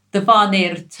 the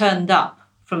Vanir turned up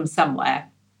from somewhere.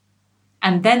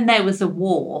 And then there was a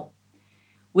war,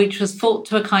 which was fought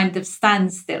to a kind of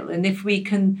standstill. And if we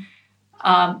can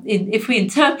if we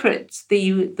interpret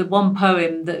the one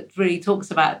poem that really talks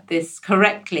about this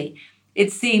correctly,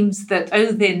 it seems that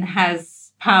Odin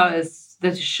has powers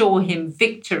that assure him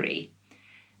victory,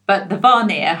 but the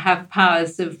Vanir have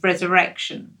powers of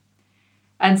resurrection.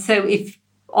 And so if,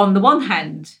 on the one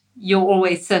hand, you're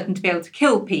always certain to be able to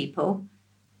kill people,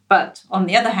 but on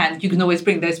the other hand, you can always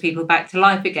bring those people back to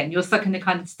life again, you're stuck in a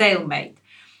kind of stalemate.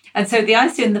 And so the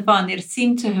Aesir and the Vanir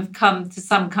seem to have come to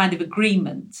some kind of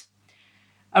agreement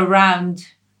around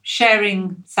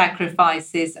sharing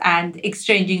sacrifices and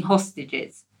exchanging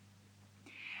hostages.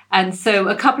 And so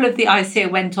a couple of the Aesir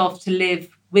went off to live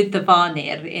with the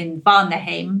Vanir in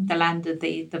Vanaheim, the land of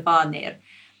the Vanir.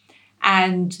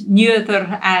 And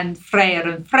Njörður and Freyr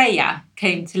and Freyja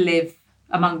came to live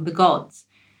among the gods.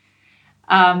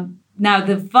 Now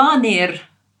the Vanir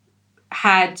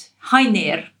had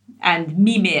Hænir and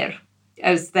Mimir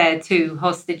as their 2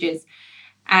 hostages.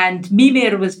 And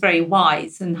Mimir was very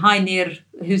wise, and Heinir,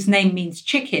 whose name means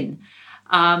chicken,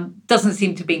 doesn't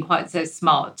seem to have been quite so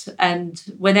smart. And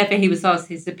whenever he was asked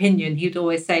his opinion, he'd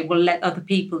always say, well, let other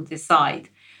people decide.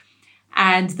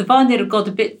 And the Vanir got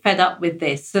a bit fed up with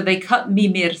this, so they cut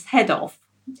Mimir's head off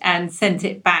and sent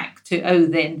it back to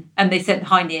Odin, and they sent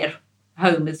Heinir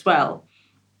home as well.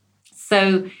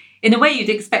 So in a way, you'd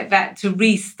expect that to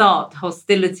restart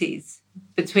hostilities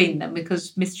between them,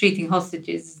 because mistreating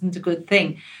hostages isn't a good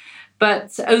thing.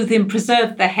 But Odin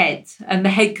preserved the head, and the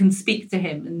head can speak to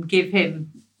him and give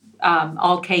him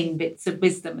arcane bits of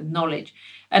wisdom and knowledge.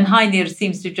 And Heinir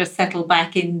seems to just settle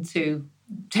back into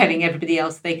telling everybody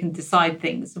else they can decide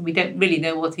things, and we don't really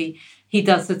know what he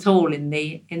does at all in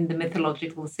the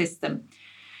mythological system.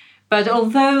 But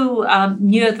although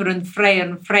Njörður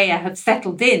and Freya have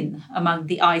settled in among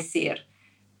the Aesir,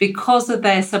 because of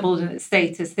their subordinate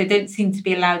status, they don't seem to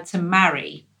be allowed to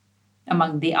marry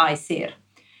among the Aesir.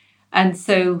 And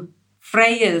so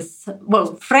Freya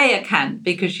can,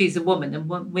 because she's a woman and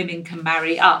women can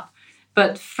marry up.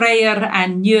 But Freyr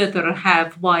and Njörður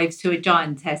have wives who are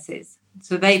giantesses.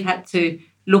 So they've had to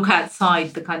look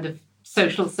outside the kind of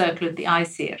social circle of the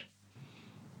Aesir.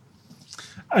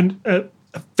 And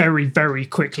very, very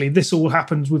quickly, this all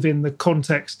happens within the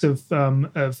context of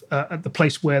the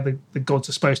place where the gods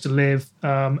are supposed to live,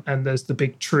 and there's the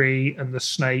big tree and the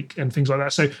snake and things like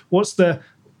that. So what's the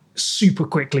super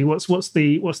quickly? What's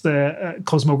the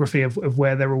cosmography of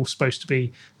where they're all supposed to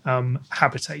be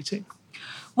habitating?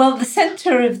 Well, the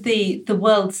centre of the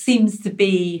world seems to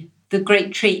be the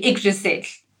great tree Yggdrasil,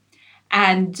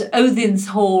 and Odin's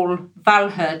hall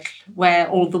Valhöll, where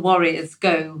all the warriors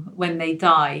go when they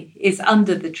die, is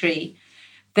under the tree.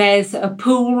 There's a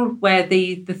pool where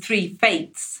the three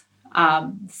fates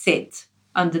sit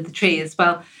under the tree as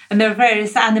well. And there are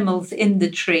various animals in the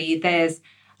tree. There's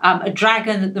a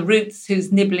dragon at the roots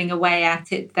who's nibbling away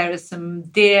at it. There are some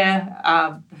deer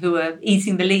who are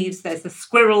eating the leaves. There's a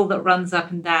squirrel that runs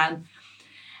up and down.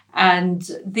 And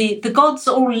the gods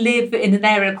all live in an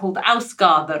area called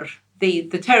Ausgarður,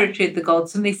 the territory of the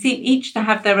gods, and they seem each to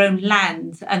have their own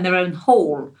land and their own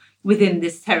hall within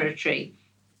this territory.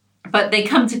 But they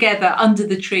come together under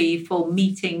the tree for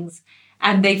meetings,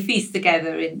 and they feast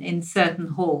together in certain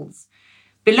halls.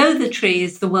 Below the tree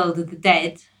is the world of the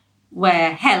dead,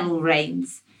 where hell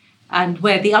reigns and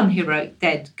where the unheroic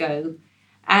dead go.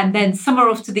 And then somewhere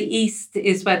off to the east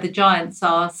is where the giants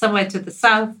are. Somewhere to the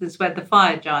south is where the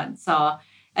fire giants are.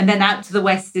 And then out to the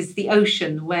west is the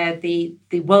ocean, where the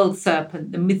world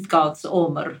serpent, the Midgard's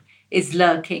Ormur, is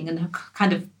lurking and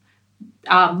kind of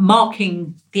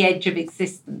marking the edge of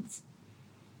existence.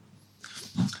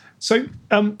 So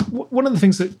one of the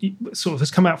things that sort of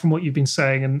has come out from what you've been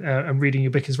saying and reading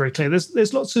your book is very clear.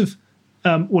 There's lots of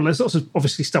there's lots of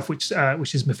obviously stuff which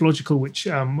is mythological, which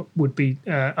would be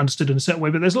understood in a certain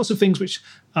way, but there's lots of things which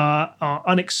are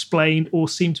unexplained or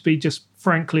seem to be just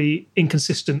frankly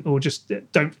inconsistent or just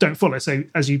don't follow. So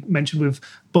as you mentioned with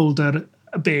Baldur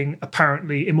being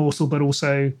apparently immortal, but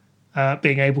also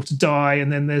being able to die,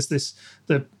 and then there's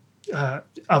the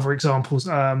other examples,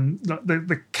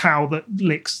 the cow that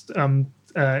licks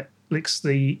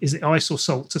the is it ice or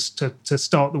salt to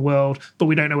start the world, but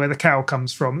we don't know where the cow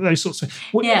comes from. Those sorts of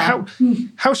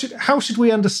how should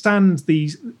we understand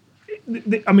these?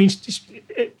 I mean,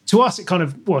 to us, it kind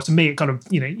of to me, it kind of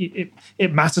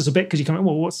it matters a bit because you come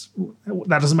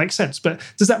that doesn't make sense. But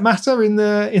does that matter in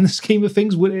the scheme of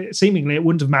things? Seemingly, it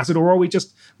wouldn't have mattered, or are we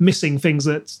just missing things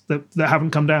that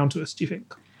haven't come down to us? Do you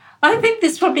think? I think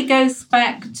this probably goes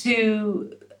back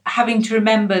to having to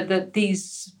remember that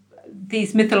these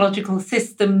mythological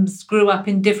systems grew up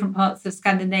in different parts of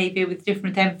Scandinavia with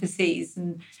different emphases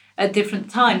and at different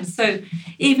times. So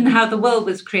even how the world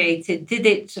was created, did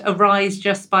it arise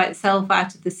just by itself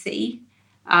out of the sea,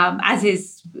 as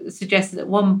is suggested at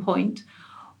one point,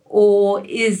 or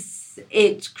is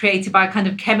it created by a kind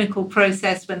of chemical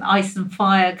process when ice and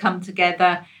fire come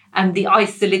together and the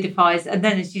ice solidifies, and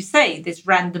then, as you say, this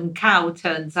random cow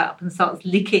turns up and starts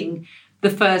licking the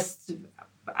first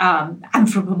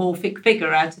anthropomorphic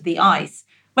figure out of the ice?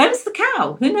 Where was the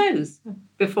cow? Who knows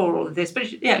before all of this? But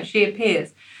she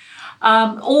appears.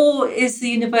 Or is the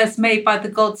universe made by the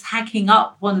gods hacking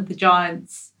up one of the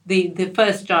giants, the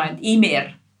first giant,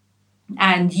 Ymir,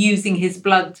 and using his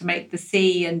blood to make the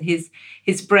sea and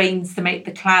his brains to make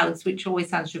the clouds, which always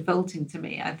sounds revolting to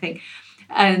me, I think,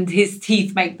 and his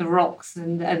teeth make the rocks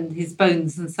and his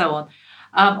bones and so on.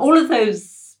 All of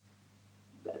those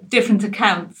different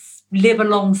accounts live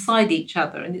alongside each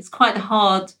other, and it's quite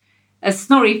hard, as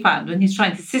Snorri found when he's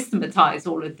trying to systematize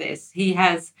all of this. He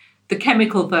has the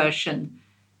chemical version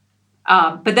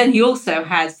But then he also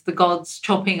has the gods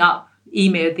chopping up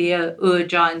Ymir, the Ur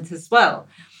giant, as well.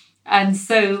 And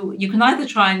so you can either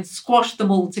try and squash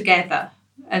them all together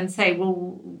and say,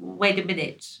 well, wait a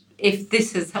minute, if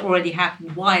this has already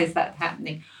happened, why is that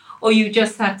happening? Or you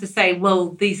just have to say, well,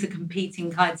 these are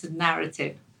competing kinds of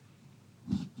narrative.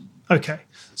 Okay,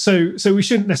 so we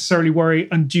shouldn't necessarily worry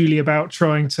unduly about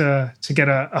trying to get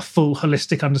a full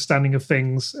holistic understanding of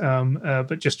things,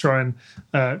 but just try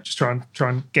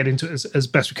and get into it as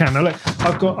best we can. Now, look,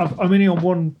 I'm only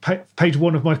on page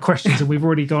one of my questions, and we've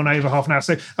already gone over half an hour.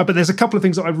 So, but there's a couple of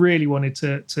things that I really wanted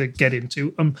to get into.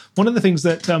 One of the things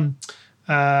that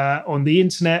on the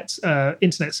internet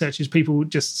searches people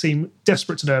just seem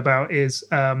desperate to know about is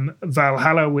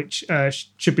Valhalla, which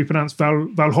should be pronounced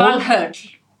Valhalla.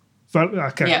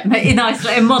 Okay. Yeah,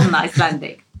 in modern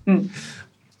Icelandic.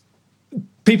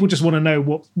 People just want to know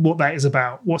what that is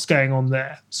about, what's going on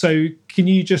there. So can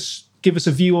you just give us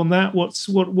a view on that?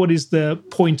 What is the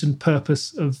point and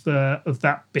purpose of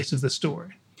that bit of the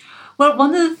story? Well,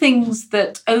 one of the things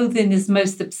that Odin is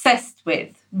most obsessed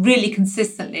with, really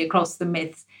consistently across the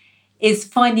myths, is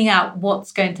finding out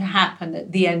what's going to happen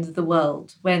at the end of the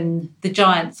world when the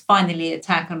giants finally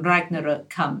attack and Ragnarök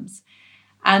comes.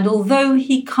 And although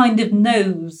he kind of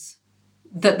knows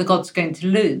that the gods are going to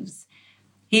lose,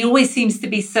 he always seems to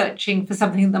be searching for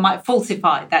something that might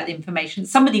falsify that information.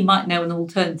 Somebody might know an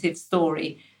alternative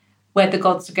story where the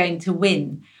gods are going to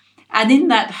win. And in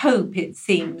that hope, it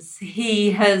seems,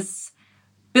 he has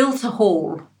built a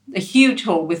hall, a huge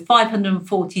hall with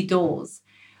 540 doors,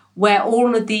 where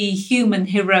all of the human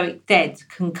heroic dead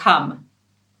can come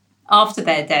after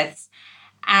their deaths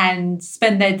and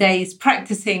spend their days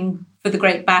practicing for the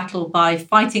great battle by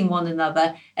fighting one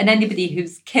another. And anybody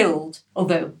who's killed,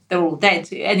 although they're all dead,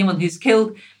 anyone who's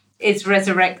killed is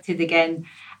resurrected again.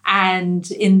 And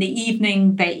in the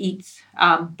evening, they eat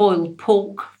boiled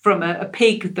pork from a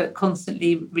pig that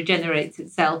constantly regenerates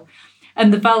itself.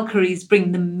 And the Valkyries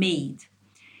bring them mead.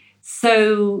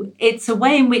 So it's a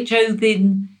way in which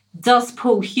Odin does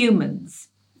pull humans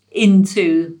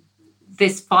into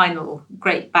this final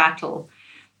great battle.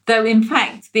 Though, in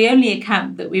fact, the only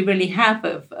account that we really have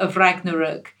of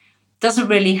Ragnarök doesn't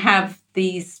really have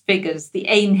these figures, the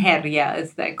Einherja,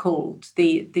 as they're called,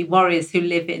 the warriors who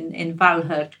live in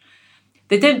Valhalla.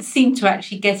 They don't seem to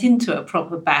actually get into a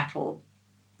proper battle.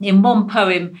 In one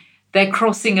poem, they're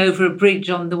crossing over a bridge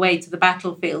on the way to the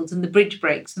battlefield, and the bridge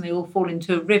breaks and they all fall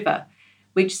into a river,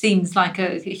 which seems like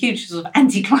a huge sort of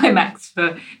anticlimax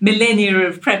for millennia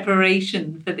of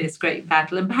preparation for this great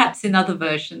battle. And perhaps in other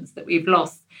versions that we've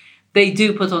lost, they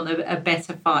do put on a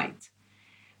better fight.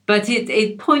 But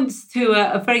it points to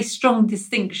a very strong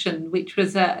distinction, which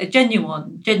was a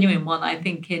genuine one, I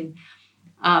think, in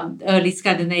early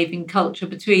Scandinavian culture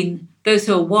between those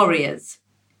who are warriors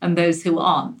and those who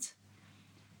aren't.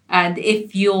 And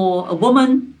if you're a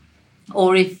woman,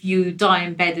 or if you die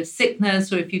in bed of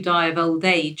sickness, or if you die of old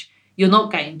age, you're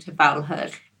not going to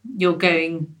Valhalla. You're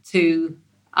going to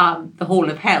the Hall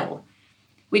of Hell,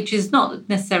 which is not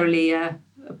necessarily a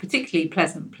particularly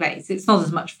pleasant place. It's not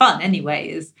as much fun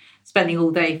anyway as spending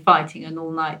all day fighting and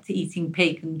all night eating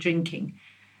pig and drinking.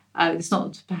 It's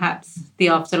not perhaps the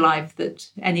afterlife that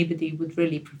anybody would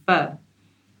really prefer.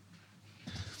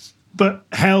 But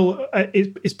Hell,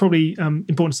 it's probably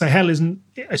important to say Hell isn't.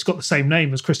 It's got the same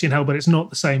name as Christian Hell, but it's not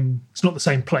the same. It's not the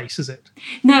same place, is it?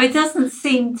 No, it doesn't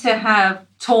seem to have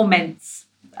torments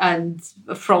and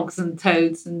frogs and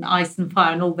toads and ice and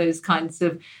fire and all those kinds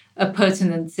of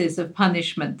appurtenances of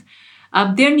punishment.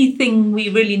 The only thing we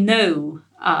really know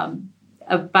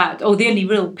about, or the only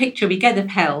real picture we get of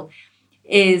Hell,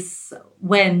 is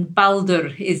when Baldur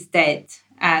is dead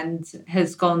and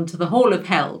has gone to the Hall of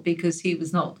Hell because he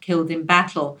was not killed in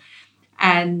battle.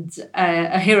 And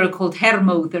a hero called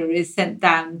Hermóður is sent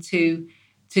down to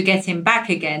get him back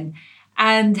again.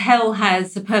 And Hell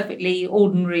has a perfectly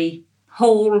ordinary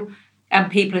hall,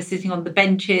 and people are sitting on the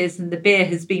benches, and the beer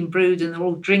has been brewed, and they're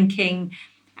all drinking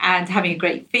and having a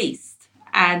great feast.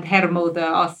 And Hermóður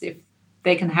asks if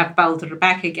they can have Baldur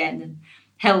back again. And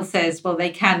Hell says, well,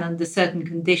 they can under certain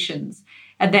conditions.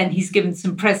 And then he's given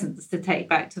some presents to take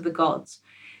back to the gods.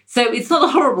 So it's not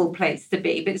a horrible place to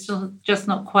be, but it's just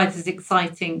not quite as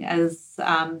exciting as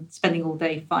spending all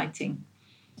day fighting.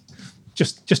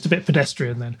 Just a bit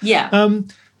pedestrian then. Yeah.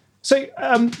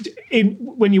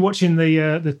 When you're watching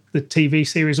the TV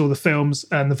series or the films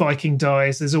and the Viking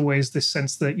dies, there's always this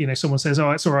sense that, you know, someone says, "Oh,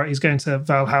 it's all right. He's going to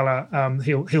Valhalla.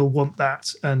 He'll want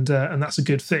that, and that's a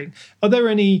good thing." Are there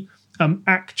any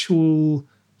actual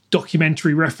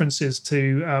documentary references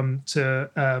to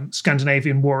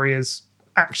Scandinavian warriors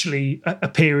actually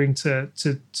appearing to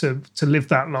live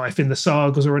that life in the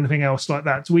sagas or anything else like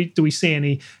that? Do we see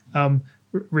any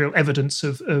real evidence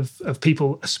of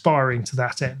people aspiring to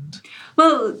that end?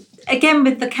 Well, again,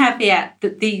 with the caveat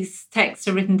that these texts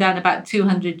are written down about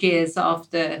 200 years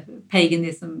after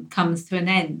paganism comes to an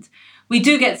end, we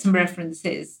do get some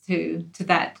references to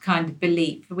that kind of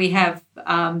belief. We have,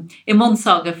 in one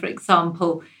saga, for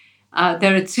example,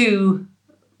 there are two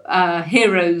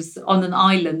heroes on an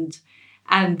island,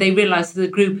 and they realise that a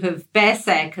group of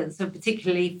berserkers, so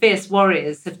particularly fierce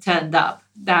warriors, have turned up.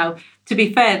 Now, to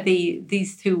be fair,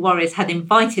 these two warriors had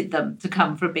invited them to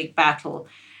come for a big battle.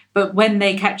 But when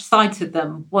they catch sight of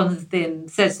them, one of them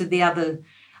says to the other,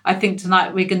 I think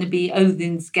tonight we're going to be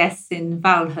Odin's guests in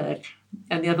Valhalla.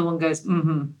 And the other one goes,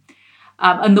 mm-hmm.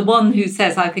 And the one who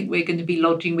says, I think we're going to be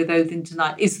lodging with Odin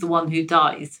tonight, is the one who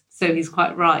dies. So he's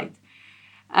quite right.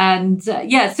 And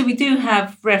so we do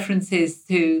have references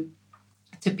to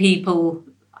people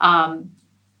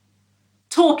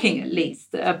talking at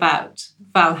least about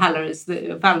Valhalla as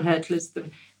the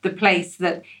place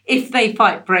that if they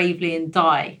fight bravely and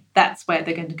die, that's where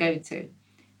they're going to go to.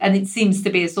 And it seems to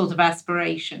be a sort of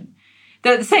aspiration.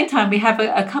 Though at the same time, we have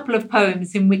a couple of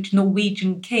poems in which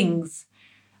Norwegian kings,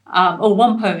 or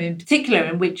one poem in particular,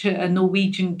 in which a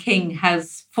Norwegian king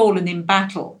has fallen in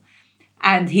battle.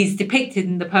 And he's depicted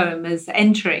in the poem as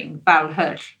entering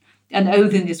Valhalla. And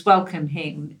Odin is welcoming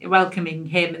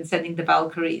him and sending the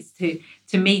Valkyries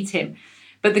to meet him.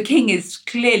 But the king is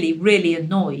clearly really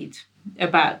annoyed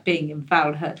about being in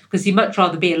Valhalla because he'd much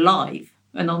rather be alive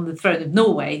and on the throne of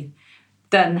Norway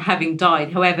than having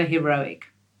died, however heroic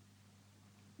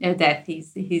a death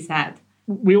he's had.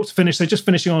 We ought to finish. So just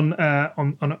finishing on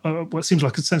what seems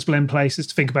like a sensible end place is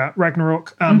to think about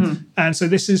Ragnarok. And so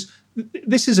this is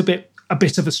a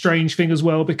bit of a strange thing as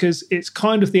well, because it's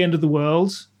kind of the end of the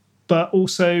world, but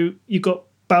also you've got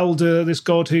Balder, this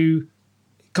god who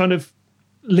kind of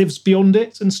lives beyond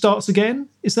it and starts again.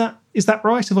 Is that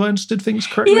right? Have I understood things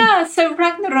correctly? Yeah, so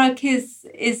Ragnarok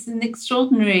is an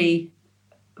extraordinary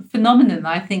phenomenon,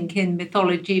 I think, in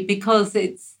mythology, because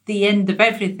it's the end of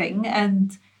everything.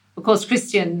 And of course,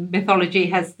 Christian mythology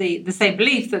has the same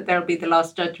belief that there will be the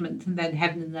last judgment and then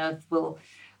heaven and earth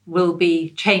will be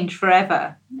changed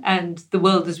forever and the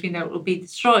world as we know it will be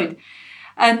destroyed.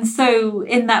 And so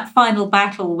in that final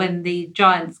battle, when the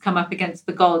giants come up against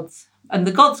the gods, and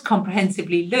the gods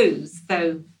comprehensively lose,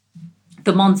 though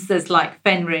the monsters like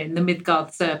Fenrir and the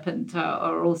Midgard serpent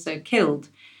are also killed.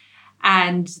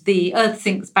 And the earth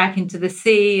sinks back into the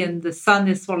sea, and the sun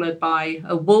is swallowed by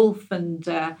a wolf, and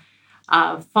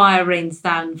fire rains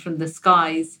down from the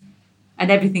skies,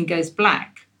 and everything goes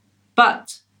black.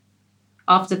 But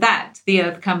after that, the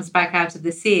earth comes back out of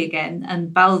the sea again,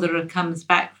 and Balder comes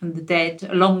back from the dead,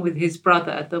 along with his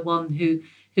brother, the one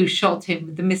who shot him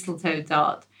with the mistletoe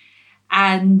dart.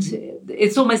 And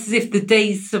it's almost as if the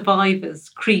day's survivors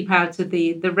creep out of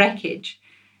the wreckage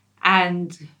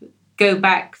and go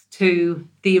back to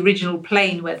the original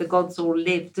plane where the gods all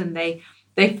lived, and they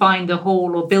find a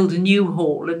hall or build a new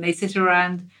hall, and they sit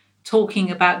around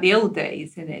talking about the old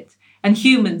days in it. And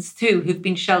humans, too, who've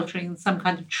been sheltering in some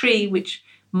kind of tree, which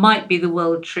might be the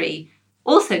world tree,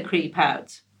 also creep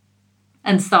out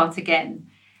and start again.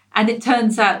 And it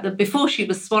turns out that before she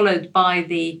was swallowed by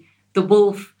the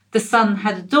wolf, the sun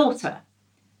had a daughter.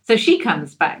 So she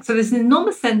comes back. So there's an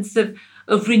enormous sense of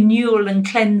renewal and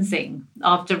cleansing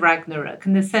after Ragnarok,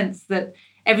 and the sense that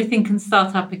everything can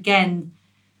start up again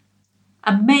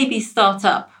and maybe start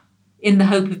up in the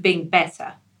hope of being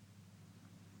better.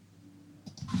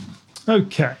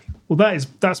 Okay. Well,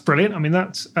 that's brilliant. I mean,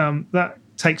 that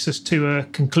takes us to a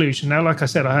conclusion. Now, like I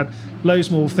said, I had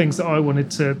loads more things that I wanted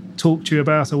to talk to you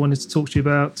about. I wanted to talk to you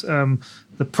about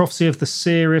the prophecy of the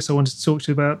Sirius. I wanted to talk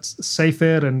to you about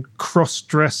Seyfried and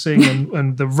cross-dressing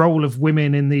and the role of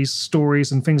women in these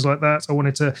stories and things like that. I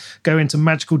wanted to go into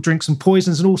magical drinks and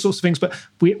poisons and all sorts of things, but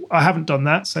I haven't done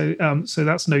that, so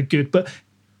that's no good. But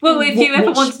if you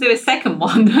ever want to do a second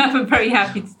one, I'm very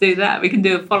happy to do that. We can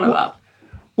do a follow-up.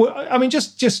 Well, I mean,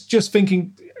 just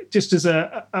thinking, just as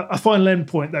a final end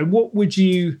point, though, what would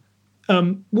you,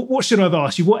 what should I have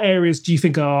asked you? What areas do you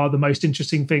think are the most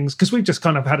interesting things? Because we've just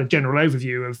kind of had a general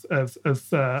overview of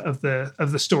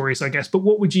the stories, I guess. But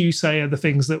what would you say are the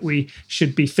things that we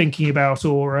should be thinking about,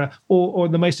 or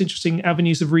the most interesting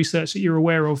avenues of research that you're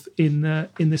aware of in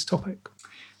this topic?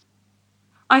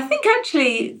 I think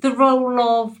actually the role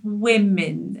of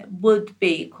women would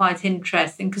be quite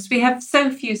interesting, because we have so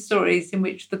few stories in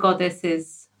which the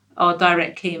goddesses are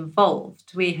directly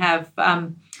involved. We have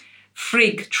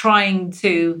Frigg trying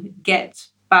to get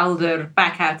Balder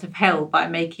back out of hell by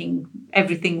making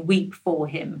everything weep for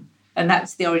him, and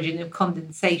that's the origin of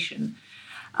condensation.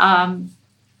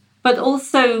 But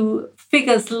also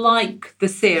figures like the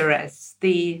seeress,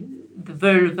 the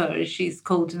Völva, as she's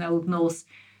called in Old Norse,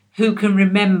 who can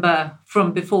remember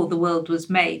from before the world was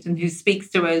made and who speaks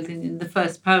to Odin in the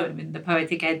first poem, in the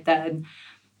Poetic Edda,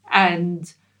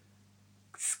 and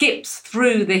skips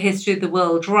through the history of the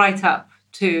world right up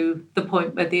to the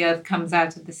point where the earth comes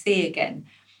out of the sea again.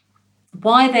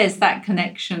 Why there's that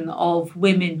connection of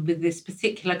women with this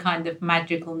particular kind of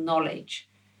magical knowledge,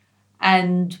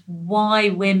 and why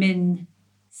women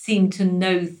seem to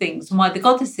know things, why the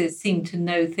goddesses seem to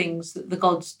know things that the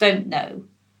gods don't know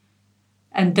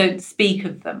and don't speak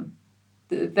of them.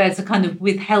 There's a kind of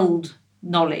withheld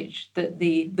knowledge that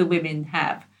the women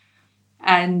have,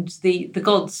 and the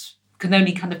gods can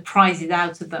only kind of prize it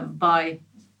out of them by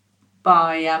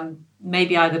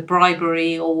maybe either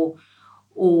bribery or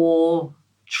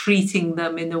treating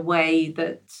them in a way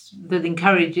that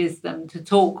encourages them to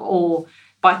talk, or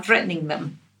by threatening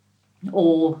them,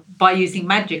 or by using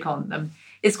magic on them.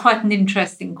 It's quite an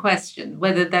interesting question,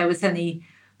 whether there was any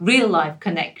real-life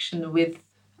connection with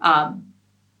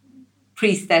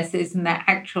priestesses and their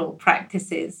actual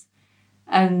practices,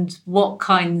 and what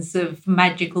kinds of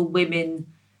magical women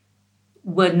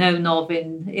were known of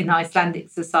in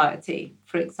Icelandic society,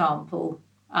 for example,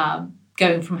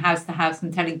 going from house to house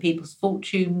and telling people's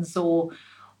fortunes, or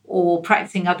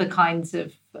practicing other kinds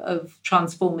of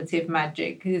transformative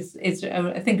magic is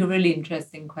I think, a really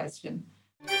interesting question.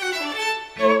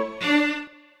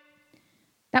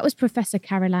 That was Professor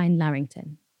Caroline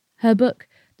Larrington. Her book,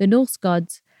 The Norse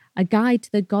Gods, A Guide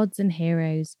to the Gods and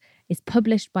Heroes, is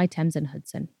published by Thames and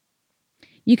Hudson.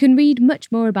 You can read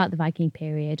much more about the Viking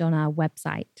period on our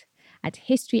website at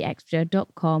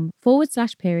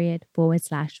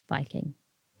historyextra.com/period/Viking.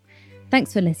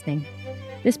 Thanks for listening.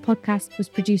 This podcast was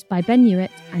produced by Ben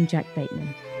Hewitt and Jack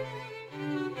Bateman.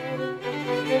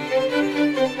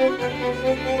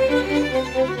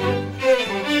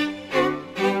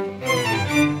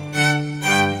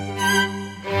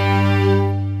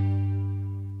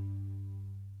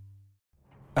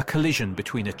 A collision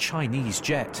between a Chinese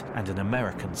jet and an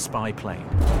American spy plane.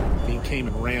 He came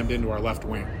and rammed into our left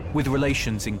wing. With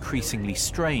relations increasingly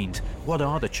strained, what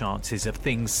are the chances of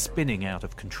things spinning out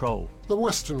of control? The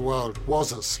Western world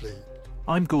was asleep.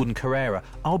 I'm Gordon Carrera.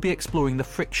 I'll be exploring the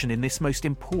friction in this most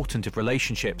important of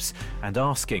relationships and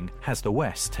asking, has the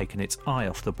West taken its eye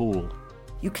off the ball?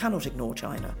 You cannot ignore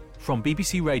China. From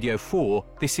BBC Radio 4,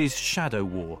 this is Shadow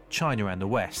War, China and the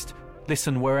West.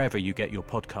 Listen wherever you get your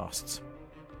podcasts.